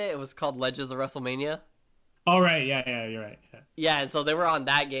game with it. It was called Legends of WrestleMania. Oh, right. Yeah, you're right. Yeah. Yeah, and so they were on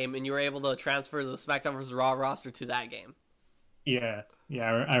that game, and you were able to transfer the SmackDown vs. Raw roster to that game. Yeah,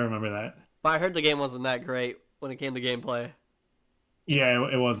 I remember that. But I heard the game wasn't that great when it came to gameplay. Yeah,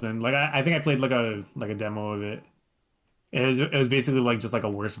 it wasn't. Like I think I played like a demo of it. It was basically like just like a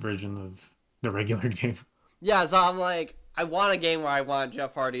worse version of the regular game. Yeah, so I'm like, I want a game where I want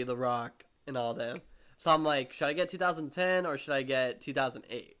Jeff Hardy, The Rock, and all them. So I'm like, should I get 2010 or should I get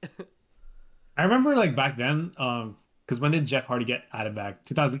 2008? I remember like back then, because when did Jeff Hardy get added back?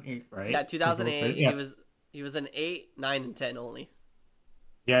 2008, right? Yeah, 2008. Yeah. He was in 8, 9, and 10 only.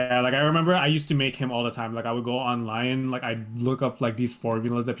 Yeah, like I remember I used to make him all the time. Like I would go online, like I'd look up like these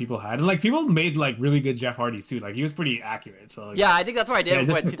formulas that people had. And like people made like really good Jeff Hardy too. Like he was pretty accurate. So like, Yeah, I think that's what I did yeah,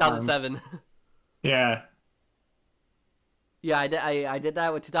 just with for fun. 2007. Yeah. Yeah, I did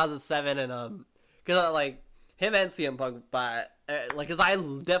that with 2007 and because like him and CM Punk, but like because I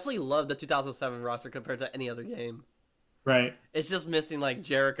definitely love the 2007 roster compared to any other game. Right. It's just missing like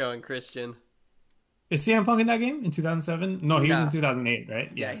Jericho and Christian. Is CM Punk in that game in 2007? No, he was Nah. in 2008,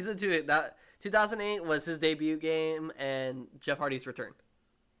 right? Yeah, he's into that. 2008 was his debut game and Jeff Hardy's return.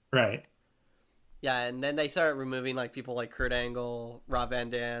 Right. Yeah, and then they started removing like people like Kurt Angle, Rob Van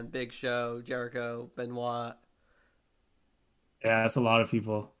Dam, Big Show, Jericho, Benoit. Yeah, that's a lot of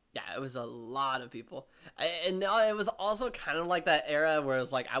people. Yeah, it was a lot of people, and it was also kind of like that era where it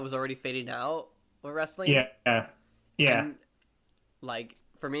was like I was already fading out with wrestling. Yeah. And, like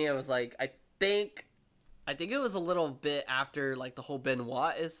for me, it was like I think it was a little bit after like the whole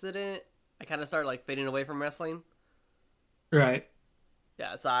Benoit incident. I kind of started like fading away from wrestling. Right.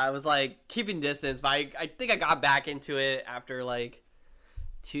 Yeah, so I was like keeping distance, but I think I got back into it after like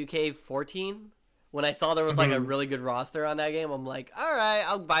 2K14 when I saw there was like a really good roster on that game. I'm like, all right,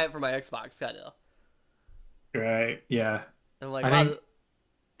 I'll buy it for my Xbox kind of. Right. Yeah. And I'm like, I wow, think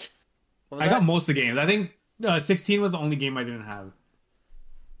what was I that? got most of the games. I think 16 was the only game I didn't have.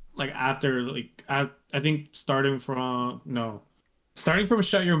 Like after like I think starting from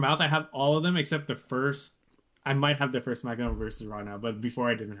Shut Your Mouth, I have all of them except the first. I might have the first SmackDown versus Raw now, but before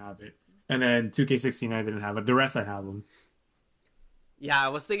I didn't have it. And then 2K16 I didn't have it. The rest I have them. Yeah, I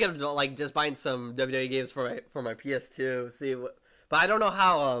was thinking of like just buying some WWE games for my PS2. See, but I don't know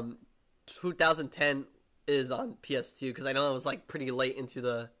how 2010 is on PS2 because I know it was like pretty late into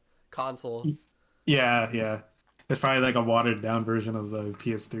the console. Yeah. It's probably like a watered down version of the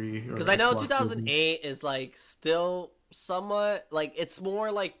PS3 or Because I know Xbox 2008 is like still somewhat like it's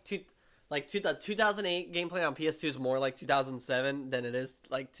more like the 2008 gameplay on PS2 is more like 2007 than it is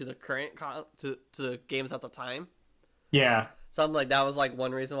like to the current to the games at the time. Yeah. So I'm like, that was like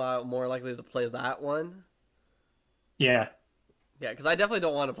one reason why I'm more likely to play that one. Yeah. Yeah, because I definitely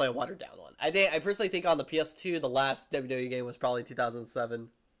don't want to play a watered down one. I personally think on the PS2, the last WWE game was probably 2007.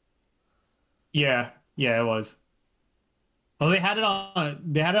 Yeah. Yeah, it was. Well, they had it on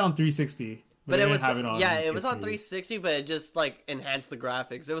 360, but But they it didn't was have it yeah, on it was on PS3. 360, but it just like enhanced the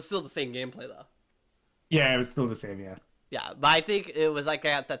graphics. It was still the same gameplay though. Yeah, it was still the same, yeah. Yeah, but I think it was like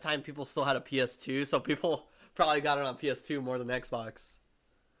at that time people still had a PS2, so people probably got it on PS2 more than Xbox.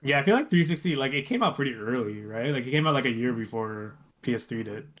 Yeah, I feel like 360, like it came out pretty early, right? Like it came out like a year before PS3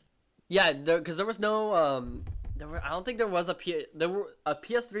 did. Yeah, because there was no I don't think there was there were a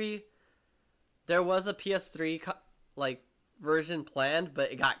PS3. There was a PS3 like version planned,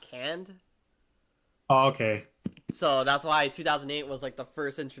 but it got canned. Oh, okay. So that's why 2008 was like the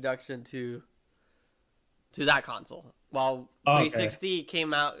first introduction to that console. While Oh, okay. 360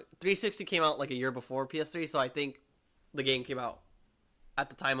 came out like a year before PS3, so I think the game came out at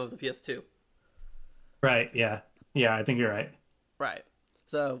the time of the PS2. Right, yeah. Yeah, I think you're right. Right.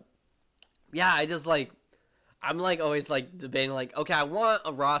 So yeah, I'm like always like debating like, okay, I want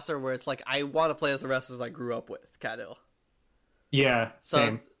a roster where it's like I want to play as the wrestlers I grew up with, kind of. Yeah, So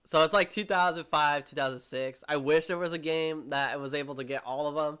same. so it's like 2005, 2006. I wish there was a game that I was able to get all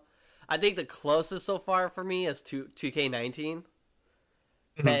of them. I think the closest so far for me is 2K19.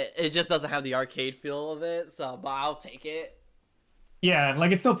 Mhm. But it just doesn't have the arcade feel of it, so but I'll take it. Yeah,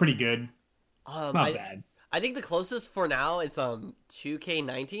 like it's still pretty good. It's Um, not I bad. I think the closest for now is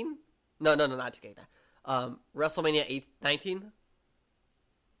 2K19. No, not 2K. WrestleMania 19.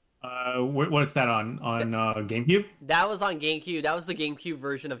 What's that on GameCube? That was on GameCube. That was the GameCube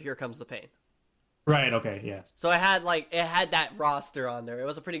version of Here Comes the Pain. Right, okay, yeah. So it had that roster on there. It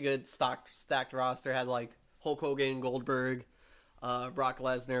was a pretty good stacked roster. It had like Hulk Hogan, Goldberg, Brock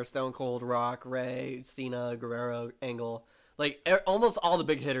Lesnar, Stone Cold, Rock, Ray, Cena, Guerrero, Angle. Like almost all the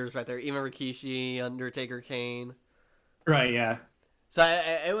big hitters right there. Even Rikishi, Undertaker, Kane. Right, yeah. So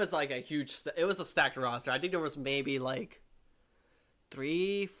it was like it was a stacked roster. I think there was maybe like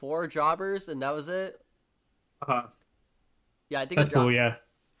 3, 4 jobbers, and that was it. Uh-huh. Yeah, I think That's a job. cool, yeah.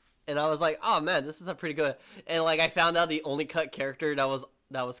 And I was like, oh man, this is a pretty good. And like I found out the only cut character that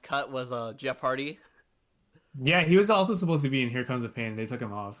was cut was Jeff Hardy. Yeah, he was also supposed to be in Here Comes the Pain. They took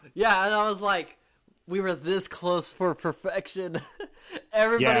him off. Yeah, and I was like, we were this close for perfection.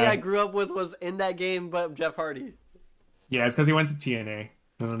 Everybody Yeah. I grew up with was in that game, but Jeff Hardy. Yeah, it's because he went to TNA.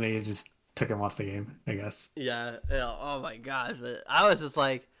 And then they just took him off the game, I guess. Yeah. Oh my gosh! But I was just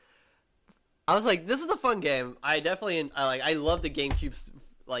like, this is a fun game. I love the GameCube's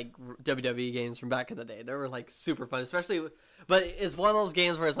like WWE games from back in the day. They were like super fun, especially. But it's one of those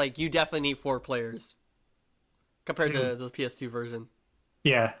games where it's like you definitely need 4 players compared to the PS2 version.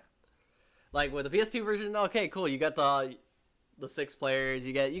 Yeah. Like with the PS2 version, okay, cool. You got the 6 players.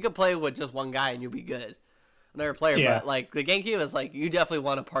 You can play with just one guy and you'll be good. Another player, Yeah. but like the GameCube is like you definitely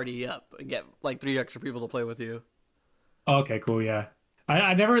want to party up and get like 3 extra people to play with you. Okay, cool, yeah.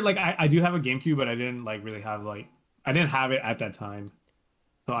 I never like I do have a GameCube, but I didn't like really have like I didn't have it at that time.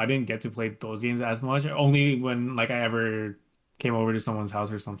 So I didn't get to play those games as much. Only when like I ever came over to someone's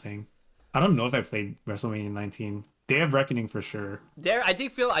house or something. I don't know if I played WrestleMania 19. Day of Reckoning for sure. I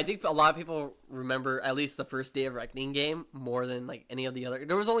think a lot of people remember at least the first Day of Reckoning game more than like any of the other.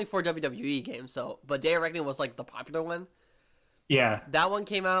 There was only 4 WWE games, but Day of Reckoning was like the popular one. Yeah. That one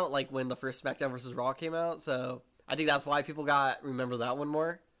came out like when the first SmackDown versus Raw came out, so I think that's why people remember that one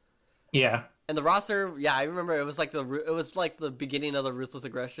more. Yeah. And the roster, yeah, I remember it was like the beginning of the Ruthless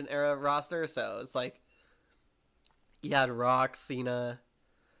Aggression era roster, so it's like you had Rock, Cena,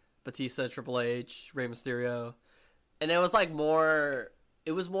 Batista, Triple H, Rey Mysterio. And it was like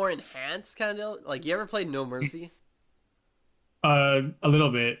it was more enhanced kind of. Like, you ever played No Mercy? A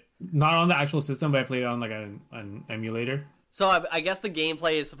little bit. Not on the actual system, but I played it on like an emulator. So I guess the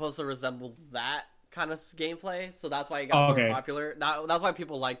gameplay is supposed to resemble that kind of gameplay. So that's why it got more popular. That's why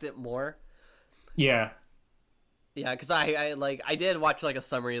people liked it more. Yeah. Yeah, because I did watch like a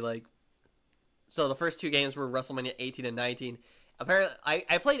summary. Like, so the first 2 games were WrestleMania 18 and 19. Apparently,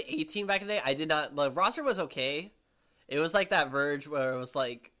 I played 18 back in the day. I did not. The roster was okay. It was like that Verge where it was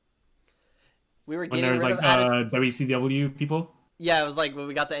like we were getting rid of WCW people. Yeah, it was like when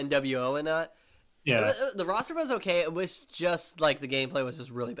we got the NWO and that. Yeah. The roster was okay. It was just like the gameplay was just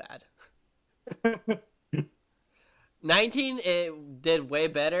really bad. 19, it did way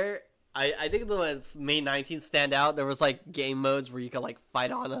better. I think the made 19 stand out. There was like game modes where you could like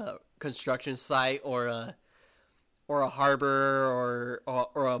fight on a construction site or a harbor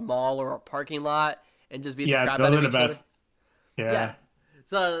or a mall or a parking lot. And just beat the crap out of each other. Yeah.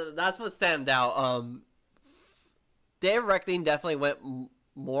 So that's what stands out. Day of Reckoning definitely went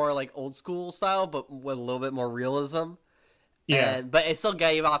more like old school style, but with a little bit more realism. Yeah. But it still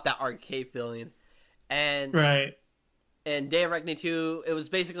gave off that arcade feeling. And Right. Day of Reckoning 2, it was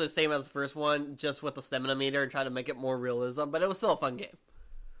basically the same as the first one, just with the stamina meter and trying to make it more realism. But it was still a fun game.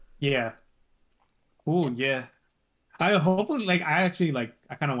 Yeah. Cool. Yeah. I hopefully like I actually like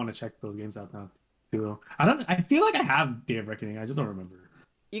I kind of want to check those games out now too. I don't. I feel like I have Day of Reckoning. I just don't remember.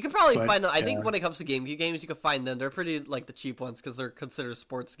 You can probably But find them. I yeah. think when it comes to GameCube games, you can find them. They're pretty like the cheap ones because they're considered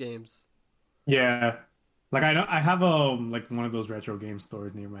sports games. Yeah. Like I know I have like one of those retro game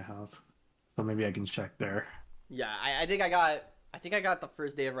stores near my house, so maybe I can check there. Yeah, I think I got the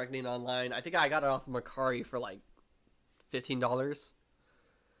first Day of Reckoning online. I think I got it off of Mercari for like $15,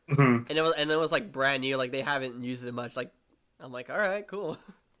 Hmm. and it was like brand new. Like they haven't used it much. Like I'm like, all right, cool.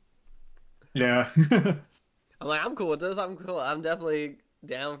 Yeah. I'm like, I'm cool with this. I'm cool. I'm definitely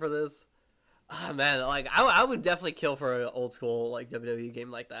down for this. Ah man, like I would definitely kill for an old school like WWE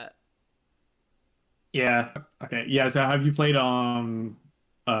game like that. Yeah. Okay. Yeah. So have you played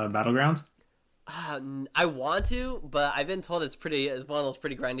Battlegrounds? I want to, but I've been told it's one of those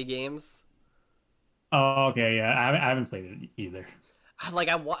pretty grindy games. Oh, okay. Yeah. I haven't played it either. Like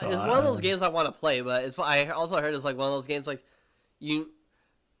I want, So, it's one of those games I want to play, but I also heard it's like one of those games like you.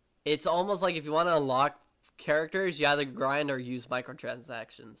 It's almost like if you want to unlock characters, you either grind or use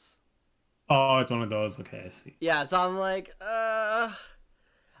microtransactions. oh, it's one of those. Okay. I see. Yeah, so I'm like, I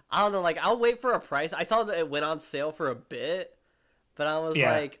don't know. Like I'll wait for a price. I saw that it went on sale for a bit, but I was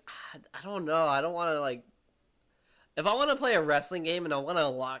Yeah. like, I don't know. I don't want to like. If I want to play a wrestling game and I want to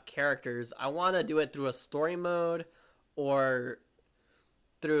unlock characters, I want to do it through a story mode or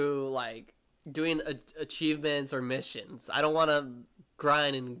through like doing achievements or missions. I don't want to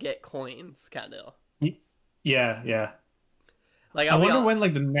grind and get coins, kind of. Y- Yeah. Yeah. Like I I'll be wonder on. when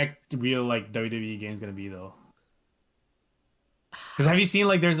like the next real like WWE game is gonna be though. Because have you seen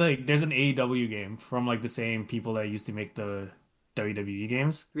like there's an AEW game from like the same people that used to make the WWE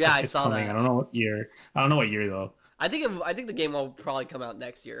games? Yeah, I It's saw coming. I that. don't know what year. I don't know what year though. I think the game will probably come out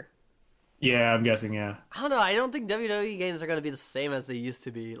next year. Yeah, I'm guessing. Yeah. I don't know. I don't think WWE games are going to be the same as they used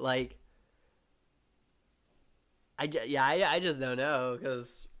to be. Like, I just don't know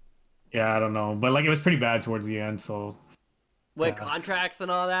because Yeah, I don't know, but like it was pretty bad towards the end. So with yeah, contracts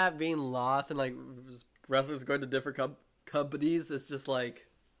and all that being lost and like wrestlers going to different companies, it's just like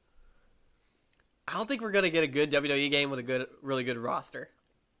I don't think we're gonna get a good WWE game with a really good roster.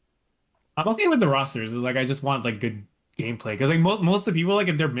 I'm okay with the rosters. It's like I just want like good gameplay because like most of the people like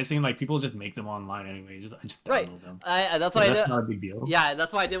if they're missing like people just make them online anyway. I just Right. download them. That's So what I that's did. not a big deal. Yeah,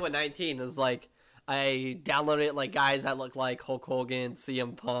 that's what I did with 19. Is like I downloaded like guys that look like Hulk Hogan,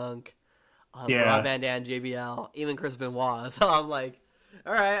 CM Punk, Rob Yeah, Van Dam, JBL, even Chris Benoit. So I'm like,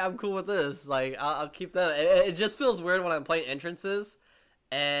 all right, I'm cool with this. Like I'll keep that. It just feels weird when I'm playing entrances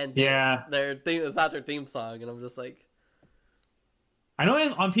and yeah. their theme it's not their theme song, and I'm just like, I know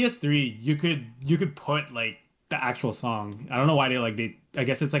on PS3 you could put like the actual song. I don't know why they I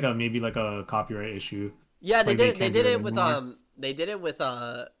guess it's like a maybe like a copyright issue. yeah, they Like they did. They can't do did it it with anymore. they did it with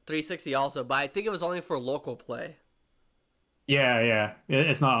 360 also, but I think it was only for local play. Yeah, yeah.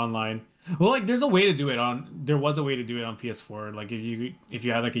 It's not online. Well, like there's a way to do it on there was a way to do it on PS4. Like if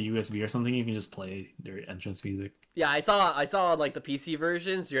you had like a USB or something, you can just play their entrance music. Yeah, I saw like the PC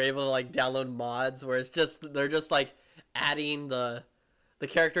versions. You're able to like download mods where they're just like adding the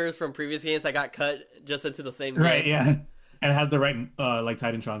characters from previous games that got cut just into the same Right, game. yeah. And it has the right like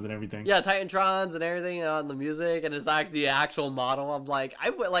Titantrons and everything. Yeah, Titantrons and everything on the music, and it's like the actual model. I'm like, I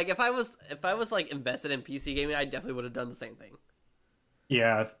would like if I was like invested in PC gaming, I definitely would have done the same thing.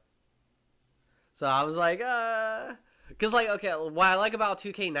 Yeah. So I was like, because like okay, what I like about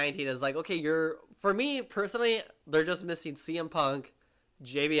 2K19 is like okay, for me personally, they're just missing CM Punk,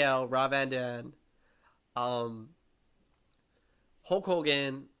 JBL, Rob Van Dam, um, Hulk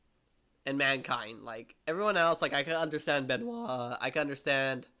Hogan, and Mankind. Like everyone else, like I can understand Benoit. I can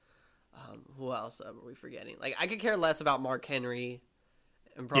understand who else are we forgetting? Like I could care less about Mark Henry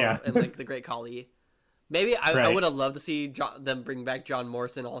and Yeah. and like the Great Khali. Maybe I Right. would have loved to see them bring back John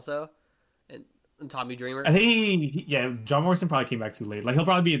Morrison also, and Tommy Dreamer. I think yeah, John Morrison probably came back too late. Like he'll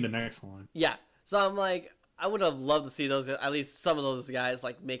probably be in the next one. Yeah, so I'm like. I would have loved to see those, at least some of those guys,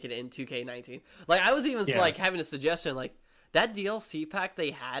 like make it in 2K19. Like I was even Yeah. like having a suggestion, like that DLC pack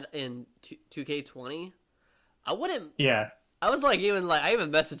they had in 2K20. I wouldn't. Yeah. I was like I even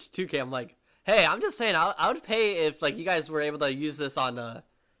messaged 2K. I'm like, hey, I'm just saying, I would pay if like you guys were able to use this on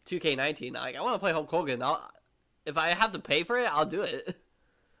 2K19. Like I want to play Hulk Hogan. If I have to pay for it, I'll do it.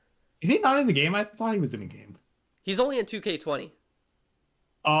 Is he not in the game? I thought he was in the game. He's only in 2K20.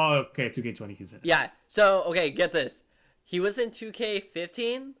 Oh, okay, 2K20 he's in. Yeah. So okay, get this. He was in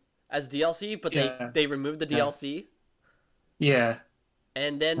 2K15 as DLC, but Yeah. they removed the Yeah. DLC, Yeah.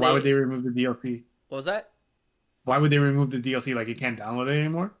 and then Why would they remove the DLC? what was that? Why would they remove the DLC? Like you can't download it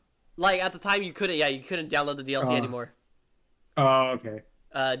anymore? Like at the time you couldn't, yeah, you couldn't download the DLC Oh. anymore. Oh, okay.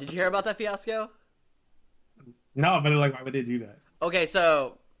 Did you hear about that fiasco? No, but like, why would they do that? Okay,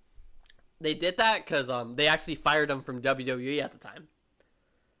 so they did that because they actually fired him from WWE at the time.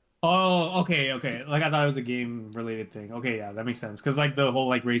 Oh, okay, okay. Like I thought it was a game related thing. Okay, yeah, that makes sense. Because like the whole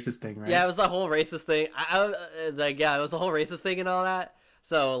like racist thing, right? Yeah, it was the whole racist thing. Like yeah, it was the whole racist thing and all that.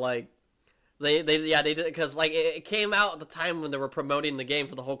 So like they did because like it came out at the time when they were promoting the game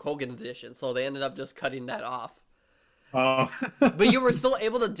for the Hulk Hogan edition. So they ended up just cutting that off. Oh. But you were still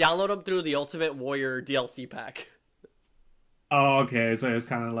able to download them through the Ultimate Warrior DLC pack. Oh, okay. So it's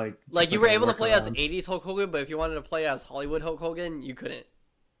kind of like Like you were a able to play as workaround. 80s Hulk Hogan, but if you wanted to play as Hollywood Hulk Hogan, you couldn't.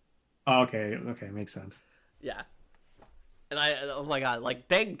 Oh, okay, okay, makes sense. Yeah. And oh my god, like,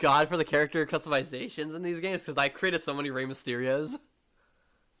 thank God for the character customizations in these games, because I created so many Rey Mysterios.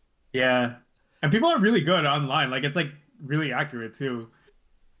 Yeah, and people are really good online. Like it's like really accurate too.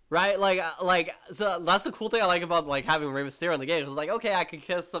 Right? So that's the cool thing I like about, like, having Rey Mysterio in the game. It's like, okay, I can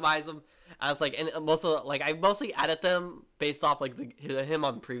customize them as, like, and most of, like, I mostly edit them based off, like, him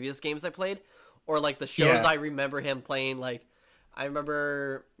on previous games I played, or, like, the shows Yeah. I remember him playing. Like, I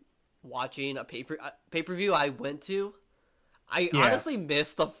remember watching a pay-per-view I went to. I Yeah. honestly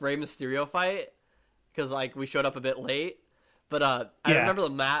missed the Rey Mysterio fight because like we showed up a bit late, but I Yeah. remember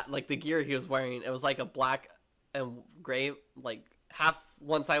like the gear he was wearing. It was like a black and gray, like half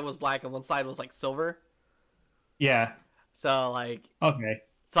one side was black and one side was like silver. Yeah. So like Okay.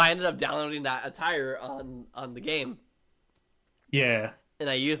 so I ended up downloading that attire on the game Yeah. and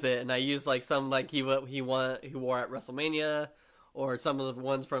I used it and I used like some like he wore at WrestleMania or some of the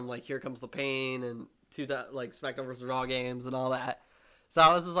ones from like Here Comes the Pain and like SmackDown vs. Raw games and all that. So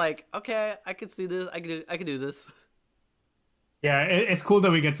I was just like, okay, I could see this. I could do this. Yeah. It's cool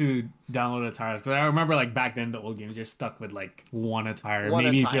that we get to download attires because I remember like back then the old games you're stuck with like one attire. One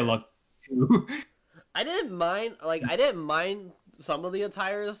Maybe if you're attire. lucky two. I didn't mind some of the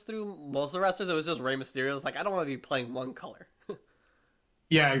attires through most of the wrestlers. It was just Rey Mysterio. It's like I don't want to be playing one color.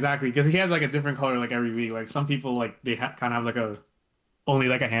 Yeah, exactly. Because he has like a different color like every week. Like some people like they kind of have like a only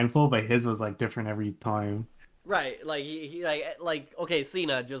like a handful, but his was like different every time. Right, like he like okay,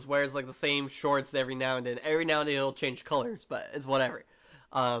 Cena just wears like the same shorts every now and then. Every now and then he'll change colors, but it's whatever.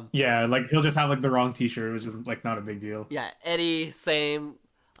 Yeah, like he'll just have like the wrong t-shirt, which is like not a big deal. Yeah, Eddie same.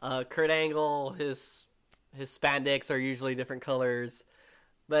 Kurt Angle, his spandex are usually different colors,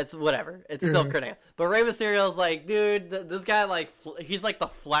 but it's whatever. It's still Kurt Angle. But Rey Mysterio's like, dude, this guy like he's like the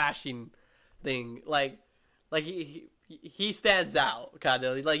flashing thing. Like he stands out kind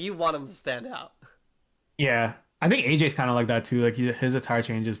of. Like you want him to stand out. Yeah. I think AJ's kind of like that too. Like his attire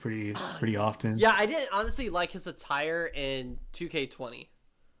changes pretty often. Yeah, I didn't honestly like his attire in 2K20.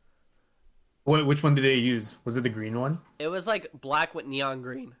 Which one did they use? Was it the green one? It was like black with neon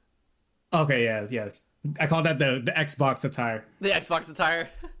green. Okay, yeah, yeah. I call that the Xbox attire. The Xbox attire.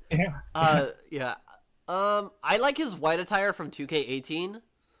 Yeah. Yeah. I like his white attire from 2K18.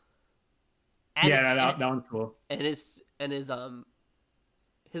 And, Yeah, that one's cool. and his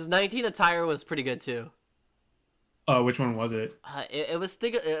 19 attire was pretty good too. Oh, which one was it? It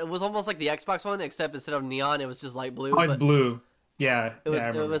was almost like the Xbox one, except instead of neon, it was just light blue. Oh, it's but blue. Yeah, It was yeah, I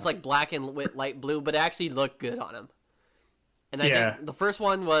it remember was that. like black and with light blue, but it actually looked good on him. And I Yeah. think the first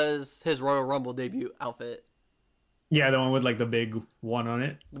one was his Royal Rumble debut outfit, Yeah, the one with like the big one on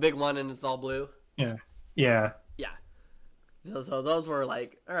it. the big one, and it's all blue. Yeah. Yeah. Yeah. So those were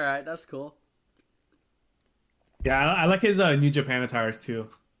like, all right, that's cool. Yeah, I like his New Japan attires too.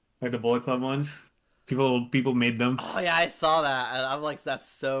 Like the Bullet Club ones. People made them. Oh yeah, I saw that, and I'm like, that's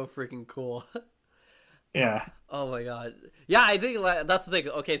so freaking cool. Yeah. Oh my god. Yeah, I think like, that's the thing.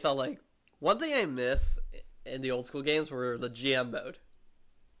 Okay, so like one thing I miss in the old school games were the GM mode.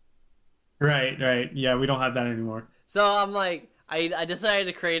 Right, right. Yeah, we don't have that anymore. So I'm like, I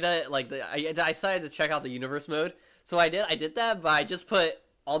decided to create it. Like I decided to check out the universe mode. So I did that, but I just put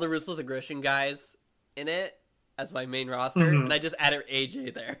all the Ruthless Aggression guys in it as my main roster, Mhm. and I just added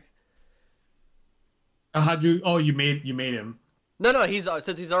AJ there. How'd you? Oh, you made him. No, he's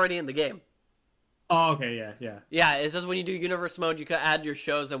since he's already in the game. Oh, okay, yeah, yeah. Yeah, it's just when you do universe mode, you can add your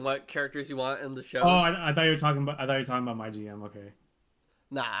shows and what characters you want in the shows. Oh, I thought you were talking about. I thought you were talking about my GM. Okay.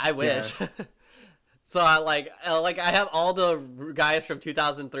 Nah, I wish. So I I have all the guys from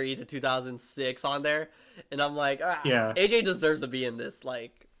 2003 to 2006 on there, and I'm like, Yeah. AJ deserves to be in this.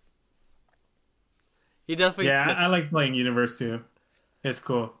 Like, he definitely. Yeah, fits. I like playing Universe too. It's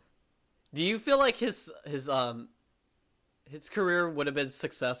cool. Do you feel like his his career would have been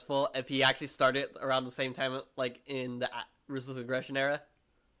successful if he actually started around the same time, like in the Ruthless Aggression era.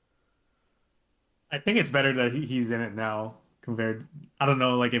 I think it's better that he's in it now compared. I don't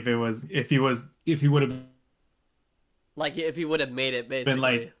know, like if he would have Like if he would have made it, been basically.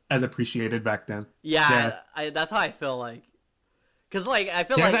 like as appreciated back then. Yeah, Yeah. that's how I feel like. Cause like I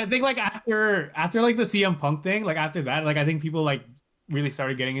feel Yeah, 'cause like I think like after like the CM Punk thing, like after that, like I think people like really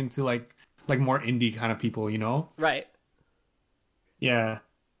started getting into like more indie kind of people, you know? right. Yeah.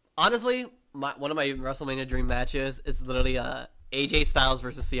 Honestly, one of my WrestleMania dream matches is literally AJ Styles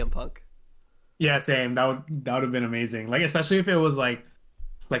versus CM Punk. Yeah, same. That would have been amazing. Like especially if it was like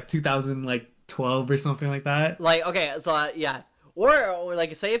 2012 or something like that. Like okay, so yeah, or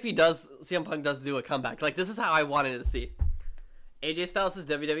like say if CM Punk does do a comeback, like this is how I wanted to see. AJ Styles is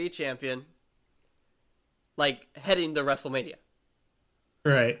WWE champion, like heading to WrestleMania,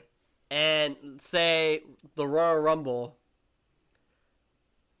 Right. and say the Royal Rumble,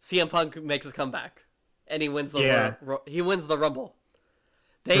 CM Punk makes a comeback, and he wins the he wins the Rumble.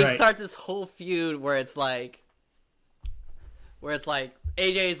 They start this whole feud where it's like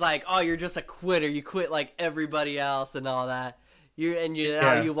AJ's like, oh, you're just a quitter, you quit like everybody else and all that.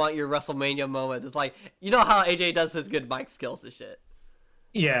 Now you want your WrestleMania moment. It's like, you know how AJ does his good mic skills and shit.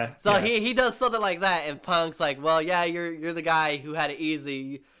 Yeah. So he does something like that, and Punk's like, well, yeah, you're the guy who had it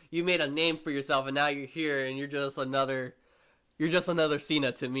easy. You made a name for yourself, and now you're here, and you're just another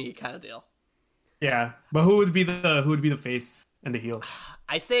Cena to me, kind of deal. Yeah. But who would be the face and the heel?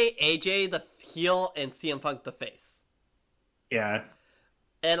 I say AJ the heel and CM Punk the face. Yeah.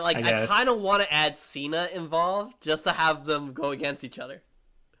 And like I kind of want to add Cena involved just to have them go against each other,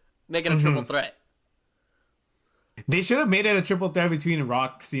 make it a triple threat. They should have made it a triple threat between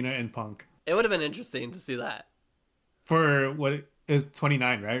Rock, Cena, and Punk. It would have been interesting to see that. For what is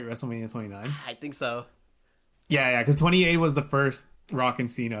 29, right? WrestleMania 29. I think so. Yeah, because 28 was the first Rock and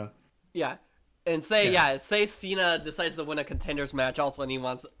Cena. Yeah, and say Cena decides to win a contenders match also, and he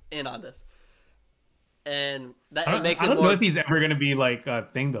wants in on this. And that it makes it I don't more... know if he's ever gonna be like a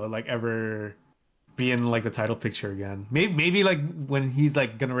thing though, like ever be in like the title picture again. Maybe like when he's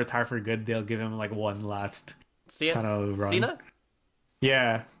like gonna retire for good, they'll give him like one last kind of run. Cena?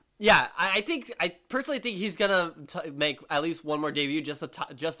 Yeah. Yeah, I personally think he's gonna make at least one more debut just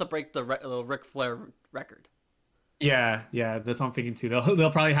to break the Ric Flair record. Yeah, that's what I'm thinking too. They'll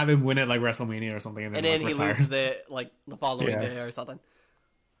probably have him win it like WrestleMania or something, and then he retire. loses it like the following day or something.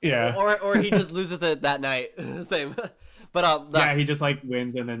 Yeah. Or he just loses it that night. Same. But he just like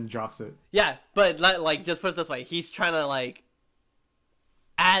wins and then drops it. Yeah, but like just put it this way, he's trying to like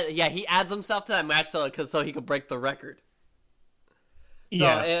he adds himself to that match so he could break the record. So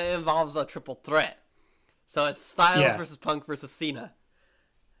it involves a triple threat. So it's Styles versus Punk versus Cena.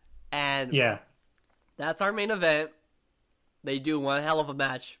 And that's our main event. They do one hell of a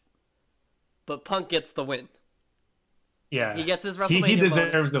match. But Punk gets the win. Yeah. He gets his WrestleMania He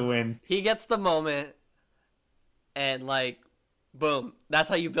deserves the win. He gets the moment. And like, boom. That's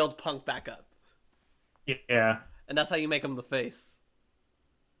how you build Punk back up. Yeah. And that's how you make him the face.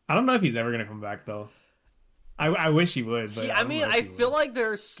 I don't know if he's ever going to come back though. I wish he would, but I feel like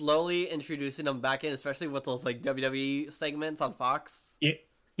they're slowly introducing him back in, especially with those like WWE segments on Fox.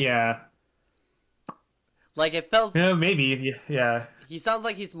 Yeah. Like it feels. Yeah, maybe. Yeah. He sounds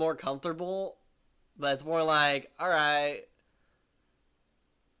like he's more comfortable, but it's more like, all right,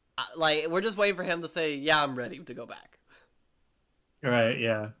 like we're just waiting for him to say, "Yeah, I'm ready to go back." Right.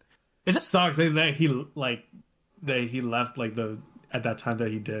 Yeah. It just sucks that he left like at that time that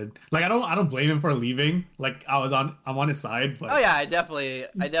he did. Like I don't blame him for leaving. Like I'm on his side, but oh yeah, I definitely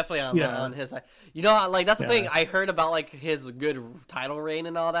am on his side. You know, like that's the thing. I heard about like his good title reign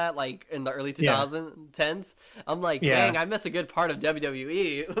and all that, like in the early 2010s. I'm like, dang, I missed a good part of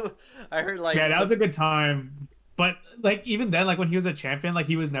WWE. I heard like that was a good time. But like even then, like when he was a champion, like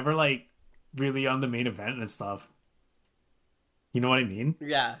he was never like really on the main event and stuff. You know what I mean?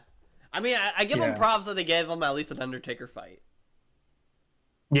 Yeah. I mean, I give him props that they gave him at least an Undertaker fight.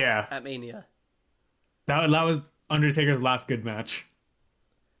 Yeah. At Mania. That was Undertaker's last good match.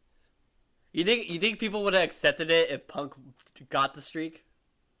 You think people would have accepted it if Punk got the streak?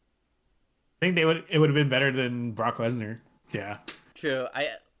 I think it would have been better than Brock Lesnar. Yeah. True.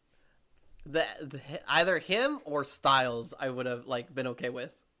 Either him or Styles I would have like been okay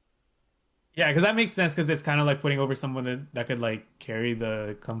with. Yeah, because that makes sense because it's kind of like putting over someone that could like carry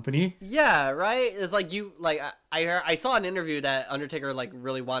the company. Yeah, right. It's like I saw an interview that Undertaker like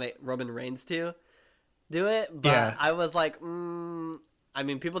really wanted Roman Reigns to do it, but I was like, I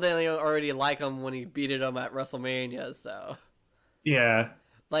mean, people didn't already like him when he beat him at WrestleMania, so yeah.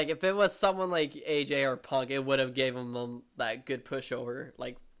 Like if it was someone like AJ or Punk, it would have gave him that good pushover,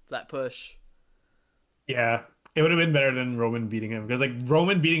 like that push. Yeah, it would have been better than Roman beating him because like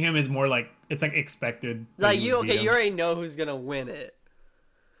Roman beating him is more like it's like expected that Like he you, would beat okay, you him. already know who's gonna win it.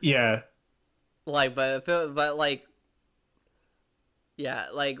 Yeah, Like, but like, yeah,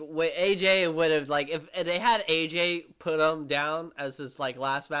 like with AJ would have like if they had AJ put him down as his like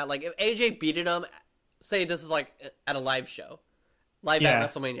last match. Like if AJ beated him, say this is like at a live show, live at yeah,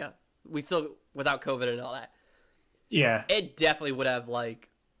 WrestleMania, we still without COVID and all that. yeah, It definitely would have like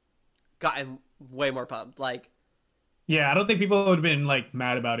gotten way more pumped. Like, yeah. I don't think people would have been like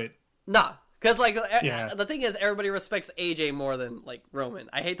mad about it. nah, because like Yeah, the thing is, everybody respects AJ more than like Roman.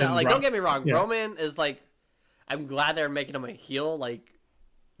 I hate that. and Like, don't Rock. get me wrong, Yeah, Roman is like, I'm glad they're making him a heel. Like,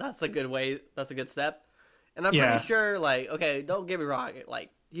 that's a good way. That's a good step. And I'm pretty yeah, sure, like, okay, don't get me wrong, like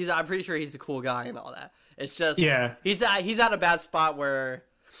I'm pretty sure he's a cool guy and all that. It's just yeah, he's at a bad spot where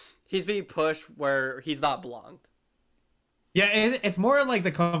he's being pushed where he's not belonged. yeah. It's more like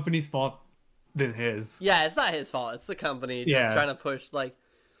the company's fault than his. Yeah, it's not his fault. It's the company just Yeah, trying to push. Like,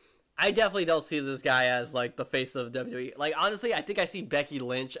 I definitely don't see this guy as like the face of WWE. Like, honestly, I think I see Becky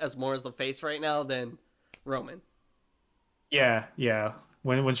Lynch as more as the face right now than Roman. yeah, yeah.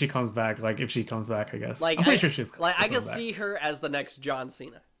 When she comes back, like if she comes back, I guess Like, I'm pretty sure she's I she'll can come back. see her as the next John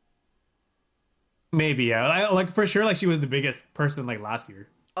Cena. Maybe, yeah. Like for sure, like she was the biggest person like last year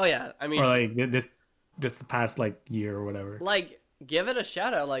Oh yeah, I mean, or like this the past like year or whatever. like give it a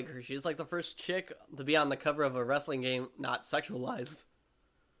shout out. Like she's like the first chick to be on the cover of a wrestling game not sexualized.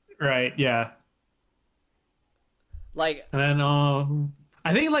 Right? Yeah. Like, And then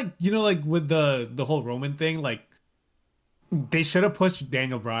I think like like with the whole Roman thing, like they should have pushed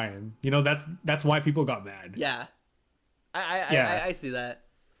Daniel Bryan. That's why people got mad. yeah, Yeah. I see that.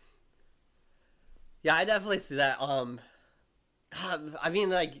 Yeah, I definitely see that. I mean,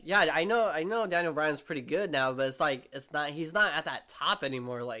 like, yeah, I know Daniel Bryan's pretty good now, but it's like he's not at that top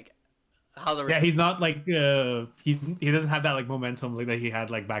anymore. Like how the Yeah, he's not like he doesn't have that like momentum like that he had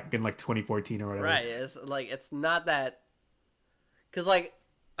like back in like 2014 or whatever. right. It's like it's not that because like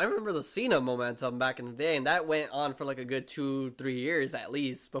I remember the Cena momentum back in the day, and that went on for like a good 2-3 years at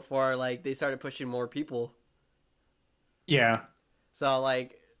least before like they started pushing more people. Yeah. So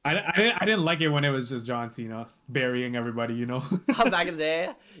like I didn't like it when it was just John Cena burying everybody. back in the day,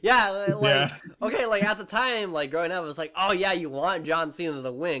 yeah, like Yeah. okay, like at the time, like growing up, it was like, oh yeah, you want John Cena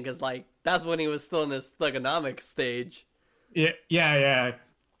to win because like that's when he was still in his thugonomic stage. Yeah, yeah, yeah.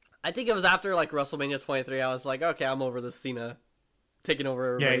 I think it was after like WrestleMania 23. I was like, okay, I'm over this Cena taking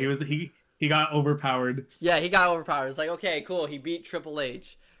over Yeah, everybody. he got overpowered. Yeah, he got overpowered. It's like, okay, cool. He beat Triple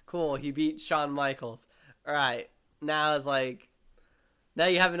H. Cool. He beat Shawn Michaels. All right. Now it's like, now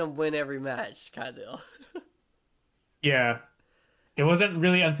you're having him win every match, kind of deal. Yeah. It wasn't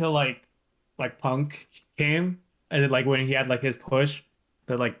really until like Punk came and then, like when he had like his push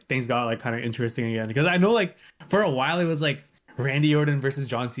that like things got like kind of interesting again. Because I know like for a while it was like Randy Orton versus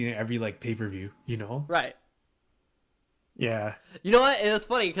John Cena every like pay-per-view. Right. Yeah. You know what? It was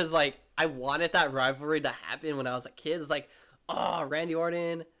funny because like I wanted that rivalry to happen when I was a kid. It's like, oh, Randy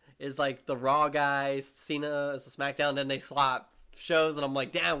Orton is like the Raw guy, Cena is the SmackDown. And then they swap shows, and I'm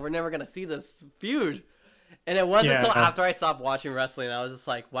like, damn, we're never gonna see this feud. And it wasn't until Yeah. after I stopped watching wrestling, I was just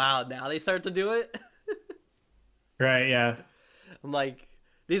like, wow, now they start to do it. Right, yeah. I'm like,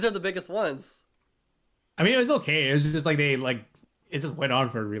 these are the biggest ones. I mean it was okay. It was just like it just went on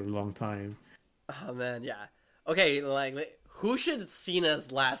for a really long time. Oh man, yeah. Okay, like who should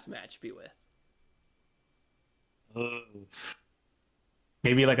Cena's last match be with?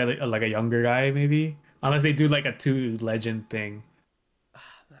 Maybe like a younger guy, maybe. Unless they do like a two legend thing.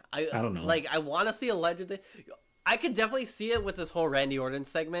 I don't know. Like I want to see a legend. I could definitely see it with this whole Randy Orton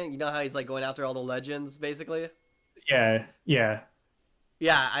segment. You know how he's like going after all the legends, basically. Yeah, yeah.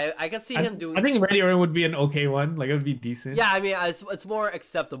 Yeah, I could see him doing. I think Randy Orton would be an okay one. Like it would be decent. Yeah, I mean it's more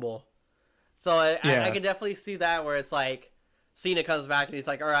acceptable. So Yeah. I can definitely see that where it's like Cena comes back and he's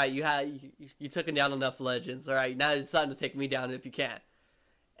like, all right, you took down enough legends. All right, now it's time to take me down if you can.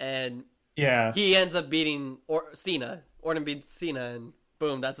 And Yeah. he ends up beating Cena. Orton beats Cena, and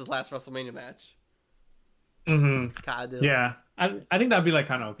boom, that's his last WrestleMania match. Mm-hmm. God, Yeah. I think that'd be like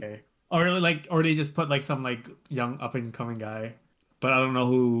kind of okay. Or they just put like some like young up and coming guy, but I don't know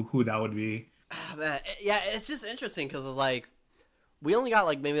who that would be. Ah, man, yeah, it's just interesting because it's like we only got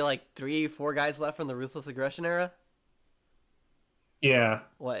like maybe like 3-4 guys left from the Ruthless Aggression era. Yeah.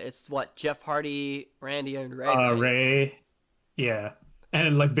 It's Jeff Hardy, Randy, and Ray. Right? Ray. Yeah.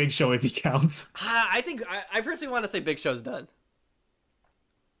 And like Big Show if he counts. I think I personally want to say Big Show's done.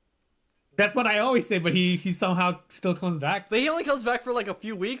 That's what I always say, but he somehow still comes back. But he only comes back for like a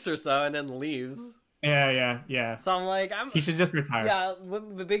few weeks or so and then leaves. Yeah. So I'm like, He should just retire. yeah.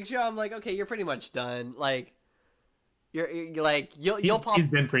 With the Big Show, I'm like, okay, you're pretty much done. Like, you're like you'll pop. He's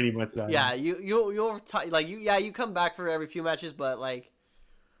been pretty much done. Yeah, you come back for every few matches, but like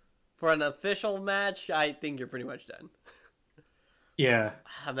for an official match, I think you're pretty much done. Yeah.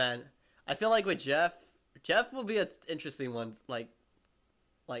 Ah, man, I feel like with Jeff will be an interesting one. Like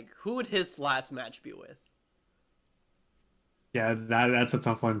who would his last match be with? Yeah, that's a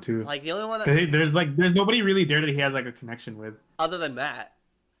tough one too. Like the only one 'Cause there's nobody really there that he has like a connection with. other than Matt.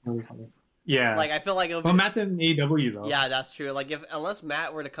 Yeah. Like I feel like it would Well, be. Matt's in AEW though. Yeah, that's true. Like unless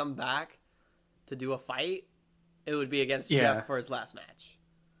Matt were to come back to do a fight, it would be against Jeff for his last match.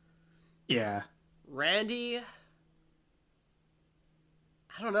 Yeah. Randy, I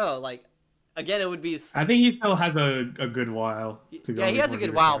don't know. Like again, it would be. I think he still has a good while to go. Yeah, he has a before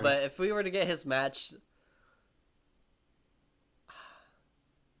good while, retires. but if we were to get his match,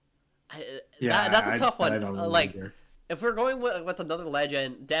 that's a tough one. I don't know Like either. if we're going with another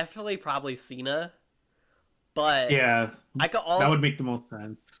legend, definitely probably Cena. But Yeah, that would I make the most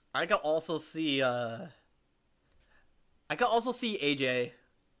sense. could also see AJ.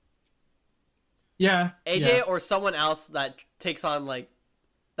 Yeah. AJ or someone else that takes on like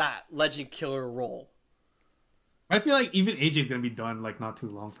that legend killer role. I feel like even AJ's gonna be done like not too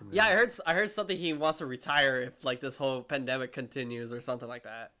long from now. Yeah, I heard something he wants to retire if like this whole pandemic continues or something like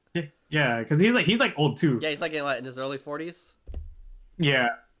that. Yeah, because he's like old too. Yeah, he's like in his early 40s. Yeah.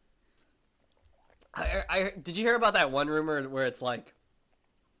 Did you hear about that one rumor where it's like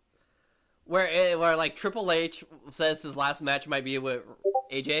where like Triple H says his last match might be with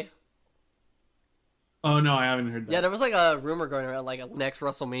AJ? Oh no, I haven't heard that. Yeah, there was like a rumor going around like next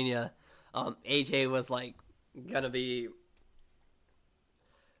WrestleMania, AJ was like gonna be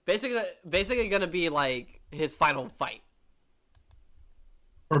basically gonna be like his final fight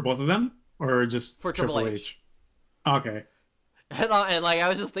For both of them, or just for Triple H. Okay. And like I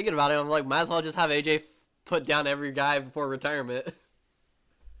was just thinking about it, I'm like, might as well just have AJ put down every guy before retirement.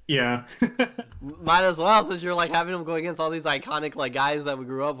 Yeah. Might as well, since you're like having him go against all these iconic like guys that we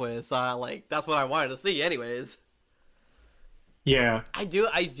grew up with. So like that's what I wanted to see, anyways. Yeah. I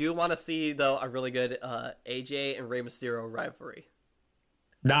do want to see though a really good AJ and Rey Mysterio rivalry.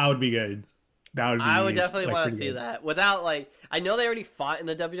 That would be good. That would be. I would definitely like, want to pretty see good. that. Without like, I know they already fought in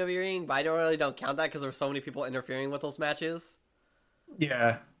the WWE ring, but I don't count that because there's so many people interfering with those matches.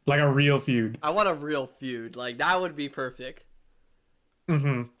 Yeah, like a real feud. I want a real feud. Like that would be perfect.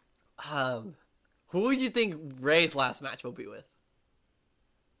 Mm-hmm. Who would you think Ray's last match will be with?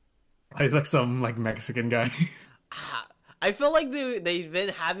 Like some like Mexican guy. I feel like they've been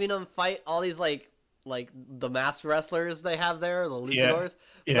having them fight all these like the masked wrestlers they have there, the luchadors.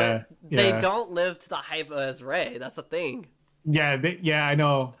 Yeah. But they don't live to the hype as Ray. That's the thing. Yeah, I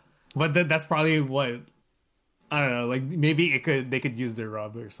know, but that's probably what. I don't know. Like maybe they could use their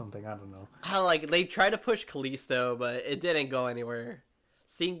rub or something. I don't know. Like they tried to push Kalisto, but it didn't go anywhere.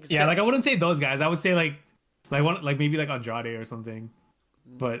 Yeah, like I wouldn't say those guys. I would say like maybe like Andrade or something.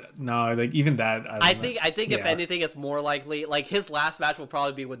 But no, like even that. I think if anything, it's more likely like his last match will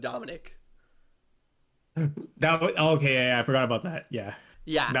probably be with Dominic. Okay, yeah, I forgot about that. Yeah,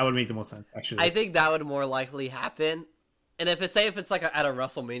 that would make the most sense actually. I think that would more likely happen. And if it's like at a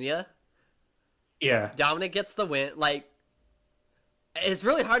WrestleMania, yeah, Dominic gets the win. Like it's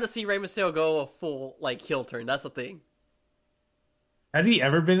really hard to see Rey Mysterio go a full like heel turn. That's the thing. Has he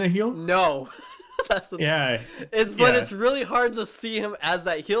ever been a heel? No. That's the yeah. It's really hard to see him as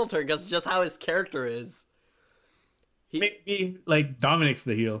that heel turn because just how his character is. Maybe like Dominic's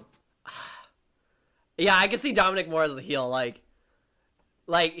the heel. Yeah, I can see Dominic more as the heel. Like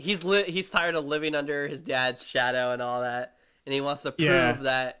he's tired of living under his dad's shadow and all that, and he wants to prove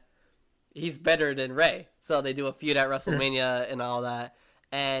that he's better than Ray. So they do a feud at WrestleMania and all that,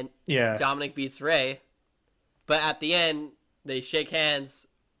 and Dominic beats Ray, but at the end they shake hands.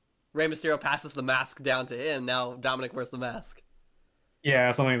 Rey Mysterio passes the mask down to him. Now Dominic wears the mask.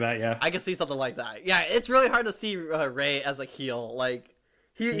 Yeah, something like that. Yeah, I can see something like that. Yeah, it's really hard to see Ray as a heel. Like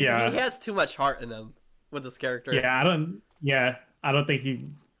he has too much heart in him with this character. Yeah, I don't think he.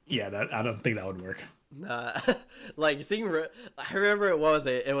 Yeah, I don't think that would work. Nah, like seeing. I remember what was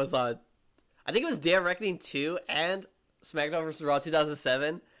it? It was I think it was Day of Reckoning 2 and SmackDown vs. Raw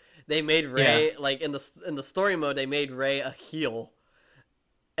 2007. They made Ray like in the story mode. They made Ray a heel.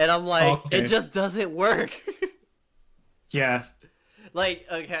 And I'm like, it just doesn't work. Yeah.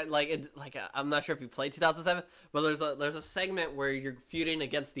 I'm not sure if you played 2007, but there's a segment where you're feuding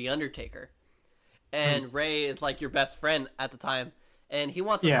against the Undertaker, and Ray is like your best friend at the time, and he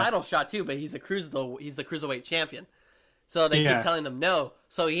wants a Yeah. title shot too, but he's the cruiserweight champion. So they keep telling him no.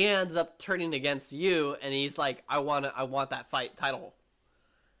 So he ends up turning against you, and he's like, I want that fight title.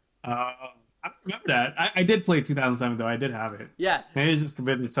 I remember that. I did play 2007 though. I did have it. Yeah. Maybe it's just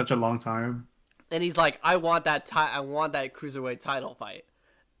been such a long time. And he's like, I want that cruiserweight title fight.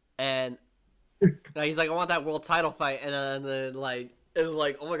 And he's like, I want that world title fight. And then like, it was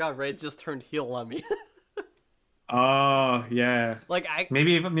like, oh my god, Ray just turned heel on me. Oh yeah. Like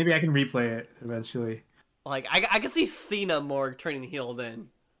maybe I can replay it eventually. Like I can see Cena more turning heel than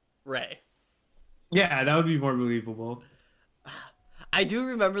Ray. Yeah, that would be more believable. I do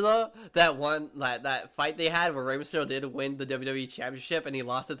remember though that fight they had where Rey Mysterio did win the WWE Championship and he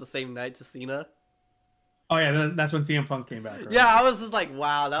lost it the same night to Cena. Oh yeah, that's when CM Punk came back. Right? Yeah, I was just like,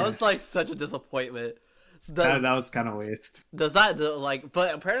 wow, that was like such a disappointment. That was kind of waste. Does that like?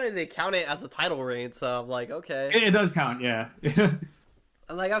 But apparently they count it as a title reign, so I'm like, okay. It does count, yeah.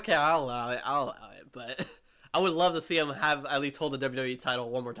 I'm like, okay, I'll allow it, but I would love to see him have at least hold the WWE title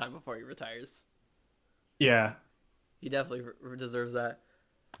one more time before he retires. Yeah. He definitely deserves that.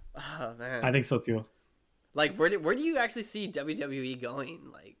 Oh man, I think so too. Like, where do you actually see WWE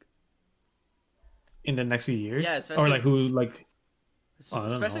going? Like, in the next few years? Yeah, or like who like?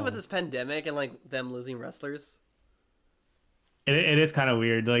 Especially with this pandemic and like them losing wrestlers. It is kind of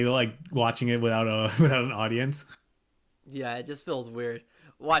weird, like watching it without an audience. Yeah, it just feels weird.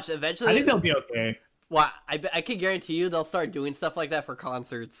 Watch, eventually. I think they'll be okay. Well, I can guarantee you they'll start doing stuff like that for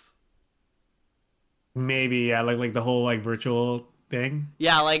concerts. Maybe, yeah, like the whole like virtual thing.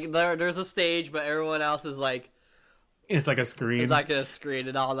 Yeah, like there's a stage, but everyone else is like. It's like a screen. It's like a screen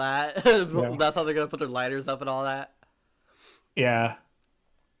and all that. Yeah. That's how they're gonna put their lighters up and all that. Yeah.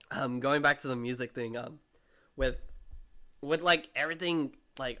 Going back to the music thing, with like everything,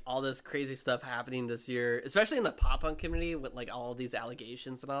 like all this crazy stuff happening this year, especially in the pop punk community, with like all these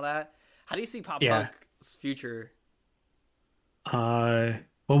allegations and all that. How do you see pop punk's future?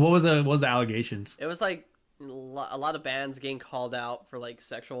 Well, what was the allegations? It was like a lot of bands getting called out for like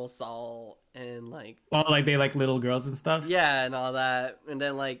sexual assault and like. Oh, like they like little girls and stuff. Yeah, and all that, and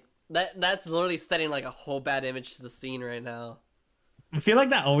then like that's literally setting like a whole bad image to the scene right now. I feel like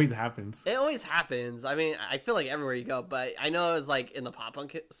that always happens. It always happens. I mean, I feel like everywhere you go, but I know it's like in the pop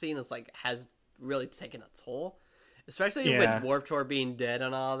punk scene, it's like has really taken a toll, especially with Warped Tour being dead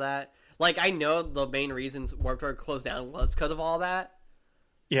and all that. Like, I know the main reasons Warped Tour closed down was because of all that.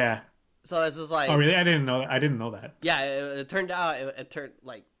 Yeah. So it's just like, oh really? I didn't know that. Yeah, it turned out it turned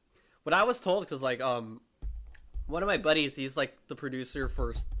like what I was told, because like one of my buddies, he's like the producer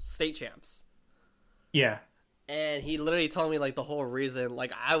for State Champs. Yeah. And he literally told me like the whole reason,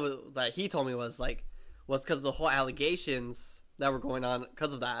 like he told me was because of the whole allegations that were going on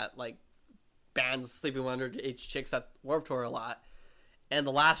because of that, like bands sleeping with underage chicks at Warped Tour a lot, and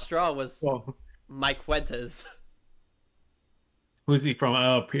the last straw was Mike Fuentes. Who's he from?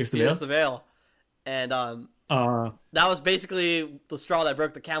 Pierce the Veil. Pierce the Veil, and that was basically the straw that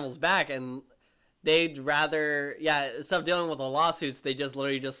broke the camel's back, and they'd rather instead of dealing with the lawsuits, they just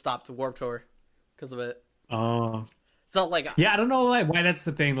literally just stopped Warped Tour because of it. Oh. So like yeah, I don't know why that's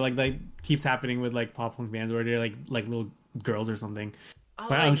the thing like keeps happening with like pop punk bands where they're like little girls or something.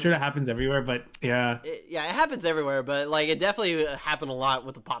 But I'm sure that happens everywhere. But yeah, it happens everywhere. But like it definitely happened a lot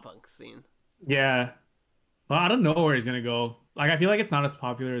with the pop punk scene. Yeah, well, I don't know where it's gonna go. Like I feel like it's not as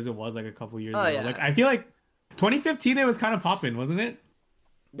popular as it was like a couple years ago. Yeah. Like I feel like 2015 it was kind of popping, wasn't it?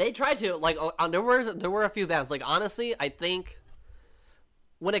 They tried to like there were a few bands. Like honestly, I think.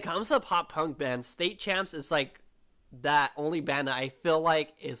 When it comes to pop punk bands, State Champs is like that only band that I feel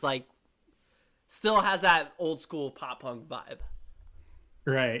like is like still has that old school pop punk vibe.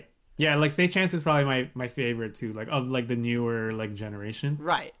 Right. Yeah, like State Champs is probably my favorite too, like of like the newer like generation.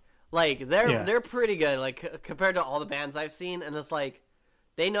 Right. Like they're pretty good, like compared to all the bands I've seen, and it's like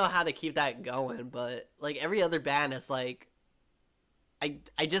they know how to keep that going, but like every other band is like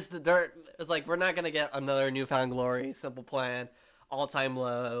it's like we're not gonna get another Newfound Glory, Simple Plan, All Time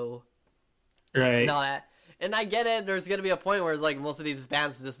Low, right? And all that. And I get it. There's gonna be a point where it's like most of these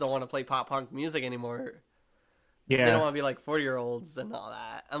bands just don't want to play pop punk music anymore. Yeah, they don't want to be like 40-year-olds and all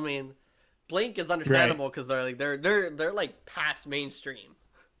that. I mean, Blink is understandable because they're like past mainstream.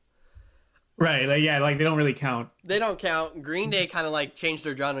 Right. Like like they don't really count. They don't count. Green Day kind of like changed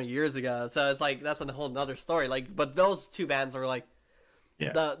their genre years ago, so it's like that's a whole nother story. Like, but those two bands are like.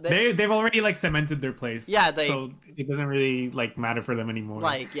 Yeah, they've already like cemented their place. Yeah, so it doesn't really like matter for them anymore.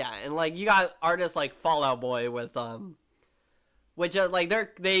 Like and like you got artists like Fall Out Boy with which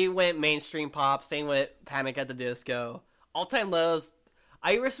like they went mainstream pop. Same with Panic at the Disco. All Time Lows,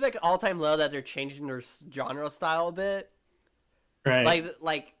 I respect All Time Low that they're changing their genre style a bit. Right.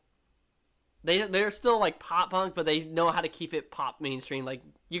 Like they're still like pop punk, but they know how to keep it pop mainstream. Like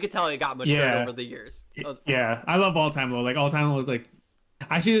you could tell it got matured Yeah. over the years. Yeah. I love All Time Low. Like All Time Low is like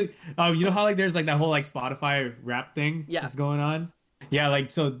actually, you know how like there's like that whole like Spotify rap thing Yeah, that's going on? Yeah, like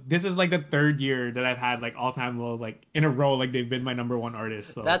so this is like the third year that I've had like All Time Low like in a row, like they've been my number one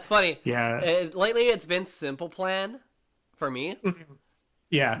artist. So that's funny. yeah. Lately, it's been Simple Plan for me,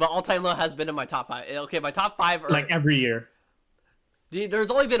 Yeah. but All Time Low has been in my top five. Okay, my top five are Like every year.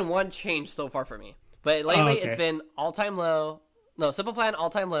 there's only been one change so far for me, but Oh, lately it's okay. been All Time Low. No, Simple Plan, All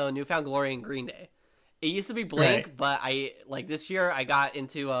Time Low, Newfound Glory, and Green Day. It used to be Right. Blink, but I like this year I got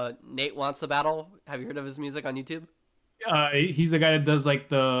into Nate Wants the Battle. Have you heard of his music on YouTube? He's the guy that does like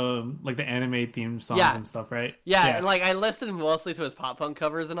the anime theme songs Yeah, and stuff, right? yeah, and Yeah. like I listened mostly to his pop punk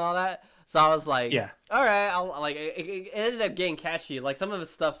covers and all that. So I was like, Yeah. all right, I'll like it ended up getting catchy. Like some of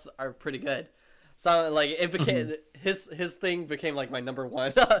his stuffs are pretty good. So like it became his thing became like my number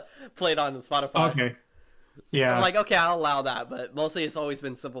one played on Spotify. Okay. I'm Yeah. like, okay, I'll allow that, but mostly it's always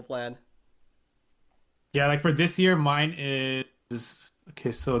been Simple Plan. Yeah, like for this year, mine is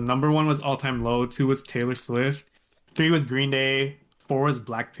okay. So number one was All Time Low, two was Taylor Swift, three was Green Day, four was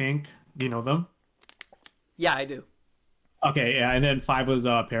Blackpink. Do you know them? Yeah, I do. Okay, yeah, and then five was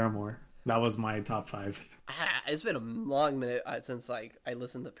Paramore. That was my top five. It's been a long minute since like I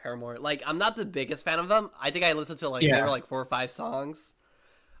listened to Paramore. Like I'm not the biggest fan of them. I think I listened to like maybe Yeah. like 4 or 5 songs,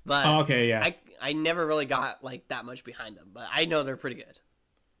 but Oh, okay, yeah. I never really got like that much behind them. But I know they're pretty good.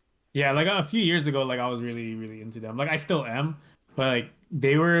 Yeah, like a few years ago, like I was really, really into them. Like I still am, but like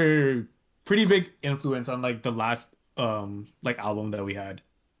they were pretty big influence on like the last like album that we had,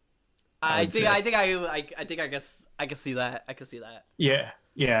 I I would think say. I think I think I guess I can see that. I can see that. Yeah,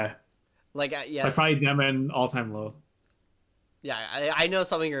 yeah. Like Like yeah, probably them and All Time Low. yeah. I know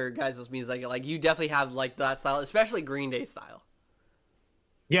some of your guys' music. Like you definitely have like that style, especially Green Day style.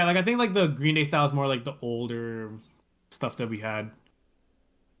 Yeah, like I think like the Green Day style is more like the older stuff that we had.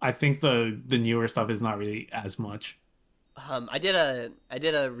 I think the newer stuff is not really as much. I did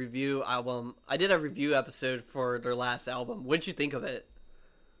a review album. I did a review episode for their last album. What'd you think of it?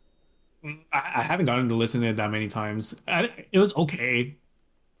 I haven't gotten to listen to it that many times. It was okay.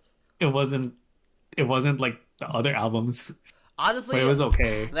 It wasn't it wasn't like the other albums, but Honestly, it was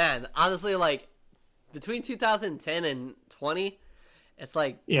okay. man, honestly, like between 2010 and 20, it's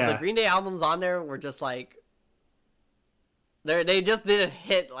like the Yeah. Green Day albums on there were just like they just didn't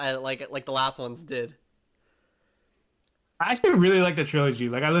hit like the last ones did. I actually really like the trilogy.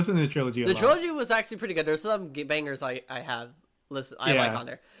 Like I listened to the trilogy a The lot. trilogy was actually pretty good. There's some bangers I have listen I like Yeah. on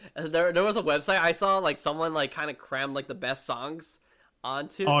there. There was a website I saw like someone like kind of crammed like the best songs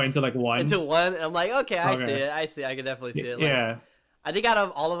onto Oh, into like one. into one. And I'm like, okay, I see Okay. it. I see. I can definitely see it. Like, Yeah. I think out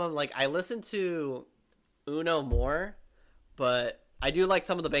of all of them, like I listened to Uno more, but I do like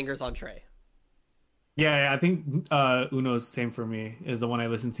some of the bangers on Trey. Yeah, yeah, I think Uno's same for me is the one I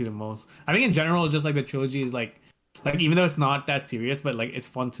listen to the most. I think in general, just like the trilogy is like even though it's not that serious, but like it's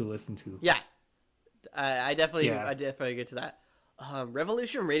fun to listen to. Yeah, I definitely Yeah. I definitely get to that.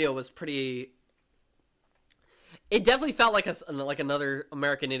 Revolution Radio was pretty. It definitely felt like like another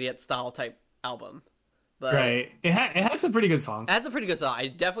American Idiot style type album, but Right. It had some pretty good songs. that's a pretty good song. I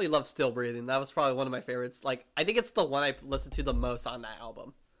definitely love Still Breathing. That was probably one of my favorites. Like I think it's the one I listened to the most on that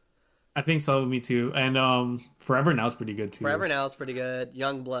album. I think so, me too. And Forever Now is pretty good too. Forever Now is pretty good.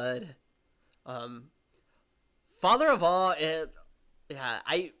 Young Blood, um, Father of All.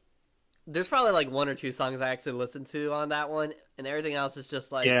 I there's probably like 1 or 2 songs I actually listened to on that one, and everything else is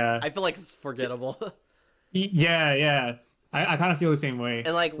just like Yeah. I feel like it's forgettable. Yeah, yeah. I kind of feel the same way.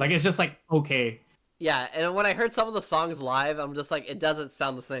 And like Like it's just like okay. yeah, and when I heard some of the songs live, I'm just like it doesn't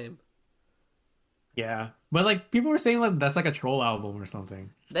sound the same. Yeah. But like people were saying like that's like a troll album or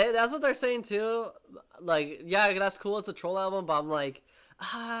something. That's what they're saying too. Like yeah, that's cool. It's a troll album, but I'm like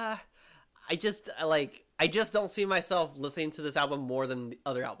I just don't see myself listening to this album more than the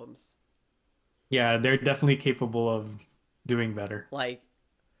other albums. Yeah, they're definitely capable of doing better. Like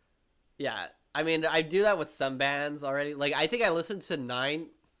yeah, I mean, I do that with some bands already. Like, I think I listened to Nine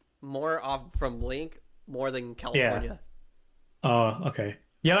more off from Blink more than California. Oh, okay.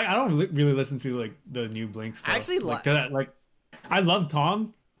 Yeah, like I don't really listen to like the new Blink stuff. I actually like, 'cause I love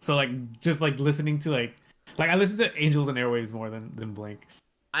Tom, so like just like listening to like I listen to Angels and Airwaves more than Blink.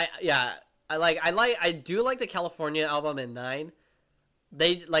 I do like the California album in Nine.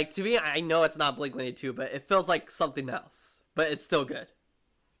 They like to me. I know it's not Blink-182, but it feels like something else. But it's still good.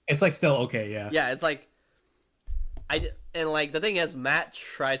 It's like still okay, yeah. Yeah, it's like and like the thing is, Matt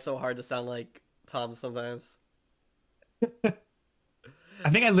tries so hard to sound like Tom sometimes. I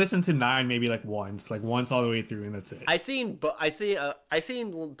think I listened to Nine maybe like once all the way through, and that's it. I seen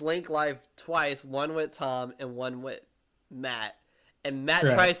Blink live twice, one with Tom and one with Matt. And Matt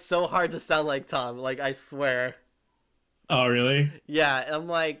Right. tries so hard to sound like Tom, like I swear. Oh, really? Yeah, and I'm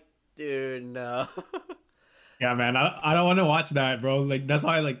like, dude, no. Yeah, man. I don't want to watch that, bro. Like that's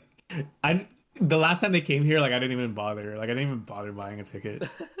why I the last time they came here, like I didn't even bother. Like I didn't even bother buying a ticket.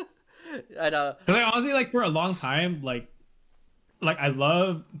 I know. Because like honestly, like for a long time, like I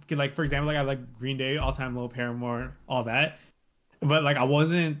love like for example, like I like Green Day, All Time Low, Paramore, all that. But like I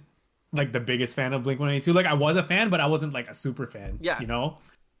wasn't like the biggest fan of Blink-182. Like I was a fan, but I wasn't like a super fan. Yeah. You know?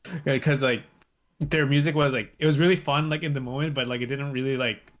 Because like their music was like it was really fun like in the moment, but like it didn't really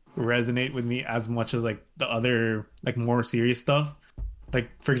like resonate with me as much as like the other like more serious stuff. Like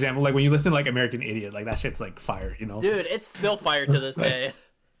for example, like when you listen to like American Idiot, like that shit's like fire, you know? Dude, it's still fire to this day.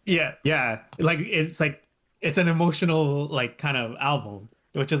 Yeah, yeah. Like it's an emotional like kind of album,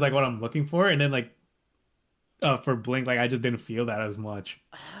 which is like what I'm looking for. And then like for Blink, like I just didn't feel that as much.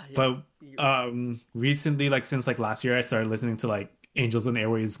 But recently, like since like last year, I started listening to like Angels and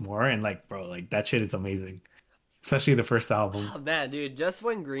Airwaves more, and like bro, like that shit is amazing. Especially the first album. Oh man, dude, just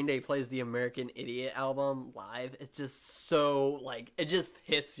when Green Day plays the American Idiot album live, it's just so like it just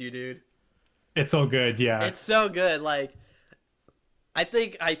hits you, dude. It's so good, yeah. It's so good. Like I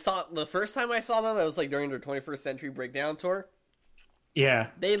think I saw the first time I saw them, it was like during their 21st Century Breakdown tour. Yeah.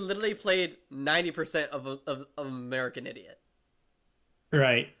 They literally played 90% of American Idiot.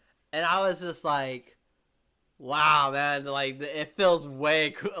 Right. And I was just like, wow, man, like it feels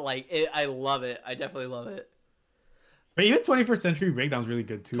way cool. Like I love it. I definitely love it. But even 21st Century Breakdown's really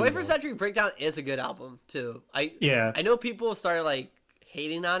good too. 21st Century Breakdown is a good album too. Yeah. I know people started like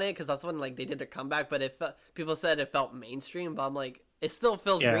hating on it because that's when like they did their comeback, but people said it felt mainstream. But I'm like, it still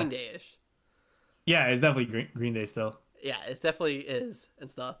feels Green Day-ish. Yeah, it's definitely Green Day still. Yeah, it definitely is and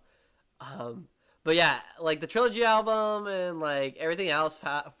stuff. But yeah, like the trilogy album and like everything else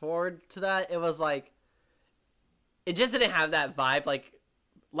forward to that, it was like it just didn't have that vibe.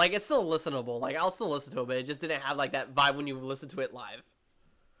 Like it's still listenable. Like I'll still listen to it, but it just didn't have like that vibe when you listen to it live.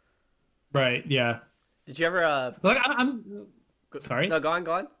 Right. Yeah. Did you ever? Like I'm sorry. No, go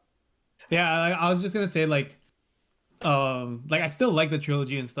on. Yeah, I was just gonna say like I still like the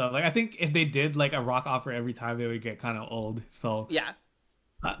trilogy and stuff. Like I think if they did like a rock opera every time, they would get kind of old. So Yeah.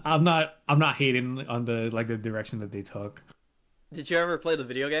 I'm not hating on the like the direction that they took. Did you ever play the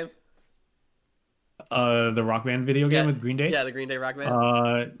video game? The Rock Band video game with Green Day? Yeah, the Green Day Rock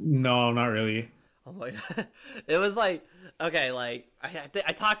Band. No, not really. Oh my god. It was like okay, like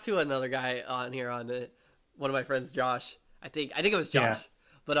I talked to another guy on here on one of my friends, Josh. I think it was Josh.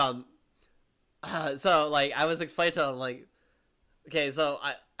 Yeah. But so like I was explaining to him like okay, so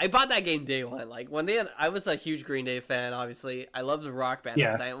I bought that game day one. Like when I was a huge Green Day fan, obviously. I loved the Rock Band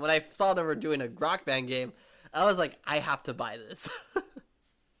at the time. When I saw they were doing a Rock Band game, I was like, I have to buy this.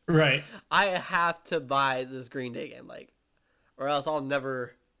 Right. I have to buy this Green Day game, like, or else I'll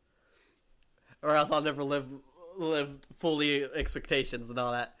never live fully expectations and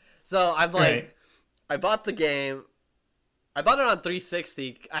all that. So I'm like, Right. I bought the game. I bought it on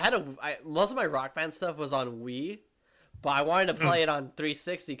 360. Most of my Rock Band stuff was on Wii, but I wanted to play it on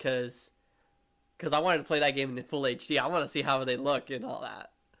 360 because I wanted to play that game in full HD. I want to see how they look and all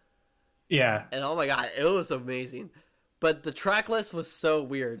that. Yeah. And oh my god, it was amazing. But the track list was so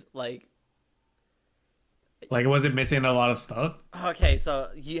weird. Like was it missing a lot of stuff? okay, so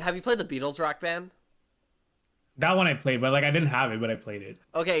have you played the Beatles Rock Band? That one I played, but like I didn't have it, but I played it.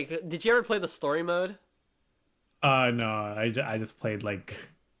 Okay, did you ever play the story mode? No, I just played like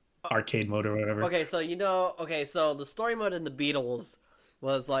arcade mode or whatever. Okay, so the story mode in the Beatles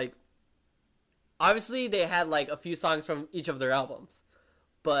was like obviously they had like a few songs from each of their albums,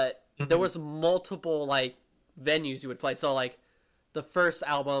 but there was multiple like venues you would play. So like the first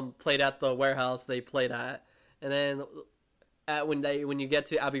album played at the warehouse they played at, and then when you get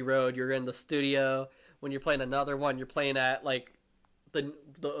to Abbey Road, you're in the studio. When you're playing another one, you're playing at like the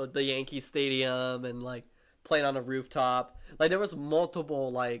Yankee Stadium and like playing on a rooftop. Like there was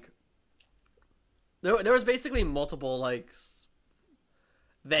multiple like there was basically multiple like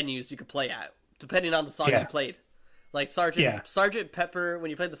venues you could play at depending on the song you played. Like Sergeant Pepper, when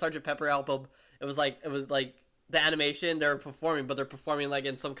you played the Sergeant Pepper album, it was like the animation they're performing, but they're performing like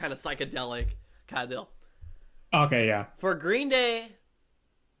in some kind of psychedelic kind of deal. Okay, yeah. For Green Day,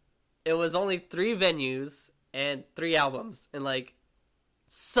 it was only 3 venues and 3 albums and like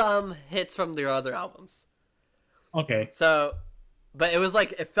some hits from their other albums. Okay. So, but it was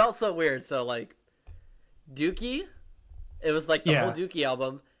like it felt so weird. So like Dookie, it was like the whole Dookie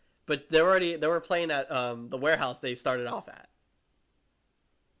album, but they were playing at the warehouse they started off at.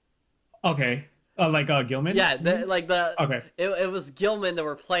 Okay. Like Gilman, Yeah, you mean? Okay. it was Gilman that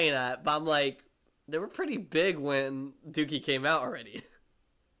we're playing at, but I'm like, they were pretty big when Dookie came out already.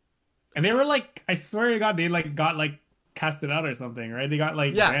 And they were like, I swear to God, they like got like casted out or something, right? They got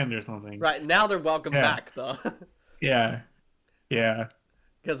like Yeah, banned or something. right now they're welcome Yeah. back though, Yeah. Yeah.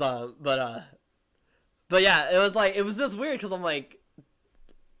 because but yeah, it was like it was just weird because I'm like,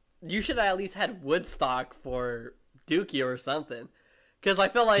 you should have at least had Woodstock for Dookie or something, because I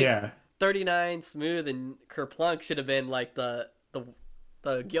feel like Yeah. 39 Smooth and Kerplunk should have been like the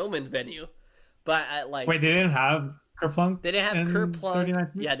Gilman venue, but at like Wait, they didn't have Kerplunk they didn't have in Kerplunk.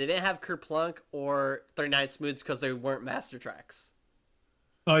 39 Smooth? Yeah, they didn't have Kerplunk or 39 Smooths because they weren't master tracks.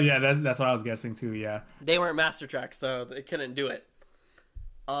 Oh yeah, that's what I was guessing too, yeah. They weren't master tracks, so they couldn't do it.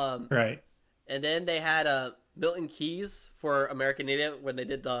 Um, Right. and then they had Milton Keys for American Idiot when they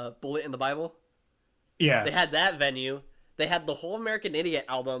did the Bullet in the Bible. Yeah. They had that venue. They had the whole American Idiot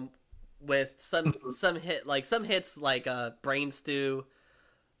album with some hits like Brain Stew,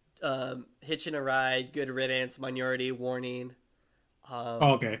 Hitchin' a Ride, Good Riddance, Minority, Warning.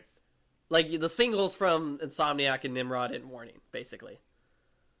 Oh, okay. Like the singles from Insomniac and Nimrod and Warning, basically.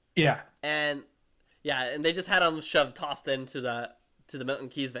 Yeah. And yeah, and they just had them tossed into the Milton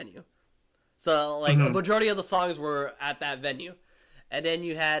Keys venue. So like a majority of the songs were at that venue, and then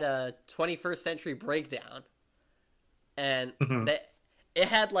you had a 21st Century Breakdown, and it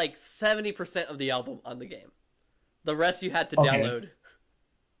had like 70% of the album on the game. The rest you had to download.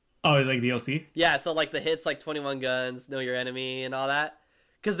 Oh, it's like DLC? Yeah, so like the hits like 21 Guns, Know Your Enemy, and all that,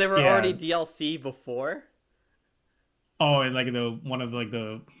 because they were Yeah. already DLC before. Oh, and like one of like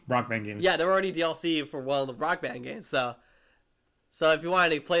the Rock Band games. Yeah, they were already DLC for one of the Rock Band games. So if you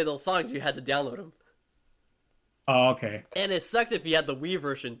wanted to play those songs, you had to download them. Oh, okay. And it sucked if you had the Wii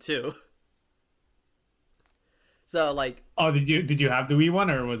version too. So like, Oh, did you have the Wii one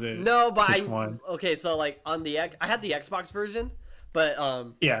or was it no, but which one? okay. So like on the I had the Xbox version, but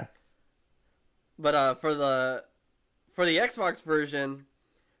Yeah. for the Xbox version,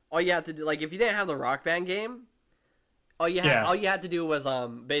 all you have to do, like if you didn't have the Rock Band game, all you had to do was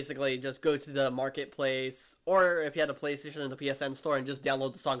basically just go to the marketplace, or if you had a PlayStation in the PSN store, and just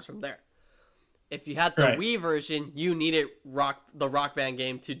download the songs from there. If you had the Right. Wii version, you needed the Rock Band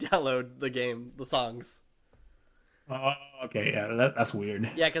game to download the songs. Oh, okay. Yeah, that's weird.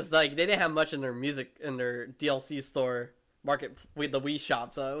 Yeah, because like they didn't have much in their DLC store market with the Wii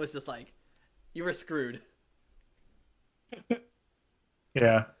shop, so it was just like you were screwed.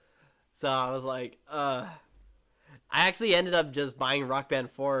 Yeah. So I was like, I actually ended up just buying Rock Band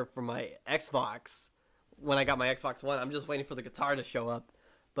 4 for my Xbox when I got my Xbox One. I'm just waiting for the guitar to show up,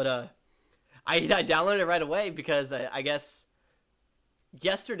 but I downloaded it right away because I guess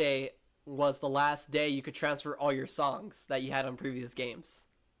yesterday was the last day you could transfer all your songs that you had on previous games.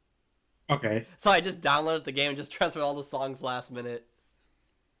 Okay. So I just downloaded the game and just transferred all the songs last minute.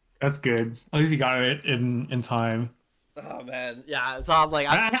 That's good. At least you got it in time. Oh man, yeah. So I'm like,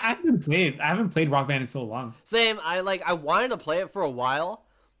 I haven't played Rock Band in so long. same. I wanted to play it for a while,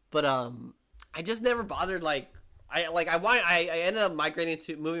 but I just never bothered. I ended up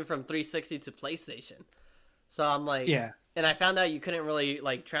moving from 360 to PlayStation. So I'm like, Yeah. And I found out you couldn't really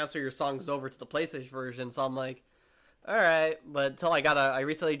like transfer your songs over to the PlayStation version. So I'm like, all right. But until I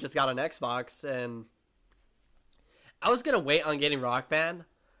recently just got an Xbox, and I was gonna wait on getting Rock Band.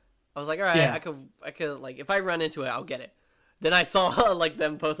 I was like, all right, Yeah. I could like if I run into it, I'll get it. Then I saw like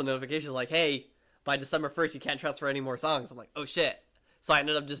them post a notification like, hey, by December 1st, you can't transfer any more songs. I'm like, oh shit. So I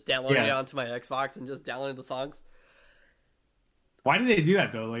ended up just downloading it onto my Xbox and just downloading the songs. Why did they do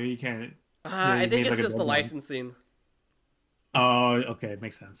that though? Like you can't. I think it's like, a just the deadline. licensing. Oh, okay,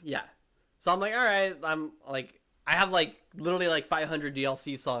 makes sense. Yeah. So I'm like, all right. I'm like, I have like literally like 500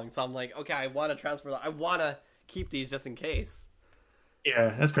 DLC songs. So I'm like, okay, I want to transfer. I want to keep these just in case.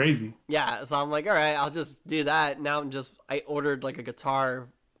 Yeah, that's crazy. Yeah. So I'm like, all right, I'll just do that. Now I ordered like a guitar.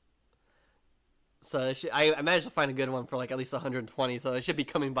 So I managed to find a good one for like at least 120. So it should be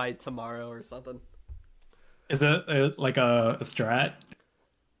coming by tomorrow or something. Is it like a Strat?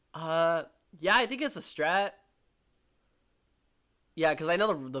 Yeah, I think it's a Strat. Yeah, because I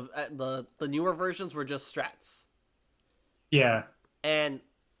know the newer versions were just Strats. Yeah. And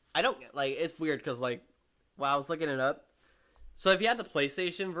I don't like it's weird because like while I was looking it up, so if you had the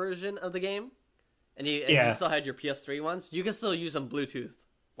PlayStation version of the game, and you still had your PS3 ones, you can still use them Bluetooth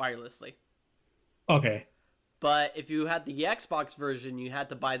wirelessly. Okay. But if you had the Xbox version, you had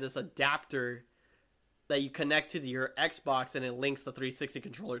to buy this adapter that you connect to your Xbox, and it links the 360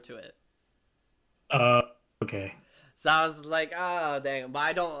 controller to it. Okay. So I was like, oh dang, but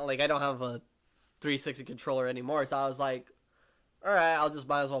I don't have a 360 controller anymore. So I was like, all right, I'll just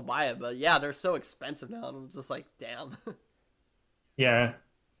might as well buy it. But yeah, they're so expensive now. And I'm just like, damn. Yeah,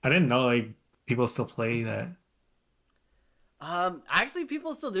 I didn't know like people still play that. Actually,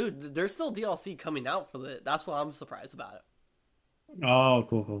 people still do. There's still DLC coming out for it. That's what I'm surprised about it. Oh,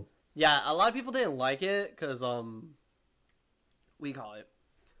 cool, cool. Yeah, a lot of people didn't like it because we call it.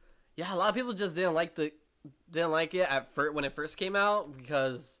 Yeah, a lot of people just didn't like it at first when it first came out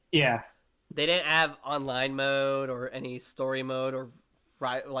because Yeah, they didn't have online mode or any story mode or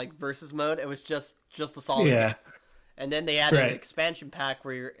like versus mode. It was just the solid yeah, game. And then they added an right. expansion pack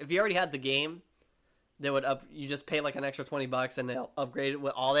where if you already had the game, they would up. You just pay like an extra $20 and they'll upgrade it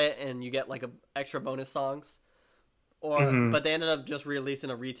with all it, and you get like a extra bonus songs. Or Hmm. but they ended up just releasing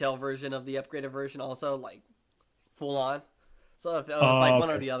a retail version of the upgraded version, also like full on. So if it was like Oh, one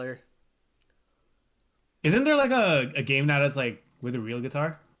or okay. the other, Isn't there like a game now that's like with a real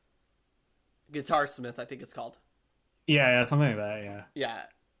guitar? Guitar Smith, I think it's called. Yeah, yeah, something like that. Yeah. Yeah,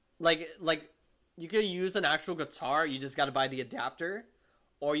 like you could use an actual guitar. You just got to buy the adapter,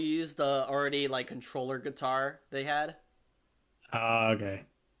 or you use the already like controller guitar they had. Okay.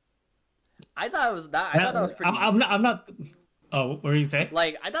 I thought it was that. I thought that was pretty. I'm not. I'm not. Oh, what were you say?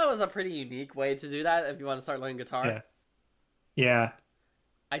 Like I thought it was a pretty unique way to do that if you want to start learning guitar. Yeah. Yeah.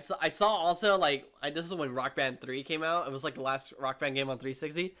 I saw also like this is when Rock Band 3 came out. It was like the last Rock Band game on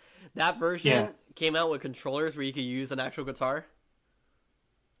 360. That version Yeah. came out with controllers where you could use an actual guitar.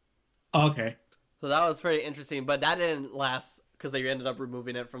 Okay. So that was pretty interesting, but that didn't last because they ended up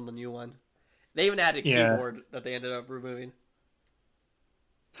removing it from the new one. They even had a Yeah. keyboard that they ended up removing.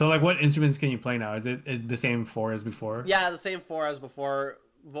 So like, what instruments can you play now? Is it the same four as before? Yeah, the same four as before.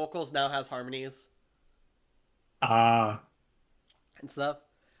 Vocals now has harmonies Ah. and stuff.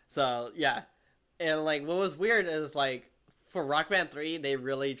 So yeah, and like what was weird is like for Rock Band 3, they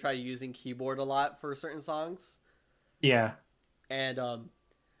really tried using keyboard a lot for certain songs, Yeah. and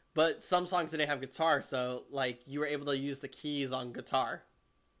but some songs didn't have guitar, so like you were able to use the keys on guitar.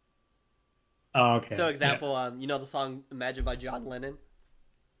 Oh, So okay. Yeah. example, you know the song "Imagine" by John Lennon.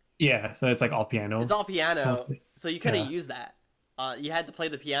 Yeah. So it's like all It's piano. all piano, Mostly. so you couldn't Yeah. use that. You had to play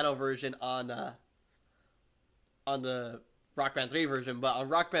the piano version on the Rock Band 3 version, but on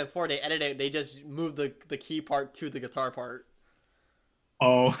Rock Band 4 they edited it, they just moved the key part to the guitar part.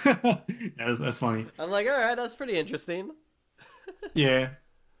 Oh, that's funny. I'm like, alright, that's pretty interesting. Yeah.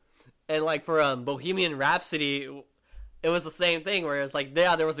 And like for Bohemian Rhapsody, it was the same thing where it's like,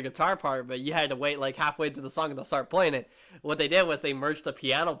 yeah, there was a guitar part, but you had to wait like halfway through the song to start playing it. What they did was they merged the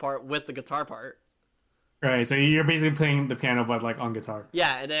piano part with the guitar part. Right. So you're basically playing the piano, but like on guitar.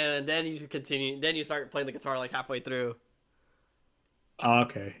 Yeah, and then you continue, then you start playing the guitar like halfway through. Oh,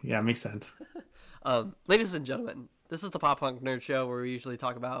 okay. Yeah, makes sense. Ladies and gentlemen, this is the Pop Punk Nerd Show where we usually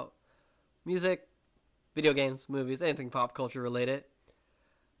talk about music, video games, movies, anything pop culture related.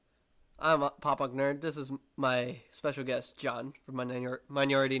 I'm a Pop Punk Nerd. This is my special guest, John, from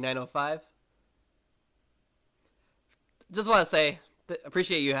Minority 905. Just want to say,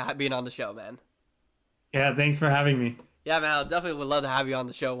 appreciate you being on the show, man. Yeah. Thanks for having me. Yeah, man, I definitely would love to have you on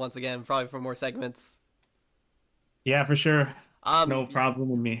the show once again, probably for more segments. Yeah, for sure. Um, No problem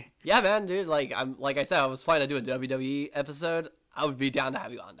with me. yeah, man, dude, like I said, I was planning to do a WWE episode. I would be down to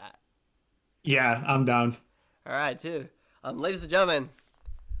have you on that. Yeah, I'm down. All right, too. Ladies and gentlemen,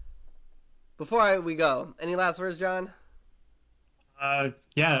 before we go, any last words, John?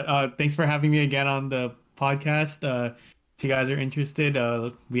 Yeah, thanks for having me again on the podcast. If you guys are interested,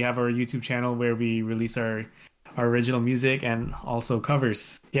 we have our YouTube channel where we release our original music and also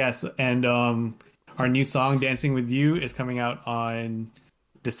covers. Yes, and our new song "Dancing with You" is coming out on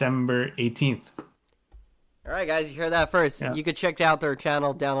December 18th. All right, guys, you heard that first. Yeah. You could check out their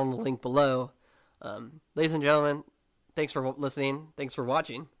channel down on the link below. Ladies and gentlemen, thanks for listening. Thanks for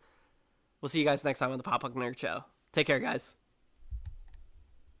watching. We'll see you guys next time on the Pop Punk Nerd Show. Take care, guys.